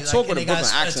movie. I talk with a Brooklyn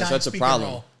accent, so that's a problem.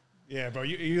 Role. Yeah, bro,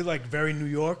 you're like very New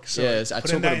York. So I talk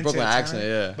with a Brooklyn accent,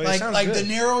 yeah. But like good.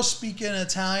 De Niro speaking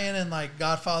Italian and like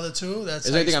Godfather 2. That's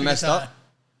is there anything I messed up?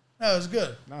 No, it was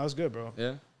good. No, it was good, bro.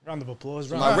 Yeah. Round of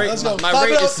applause. My rate let's go. My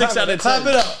rate is 6 out of 10. Clap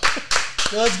it up.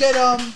 So let's get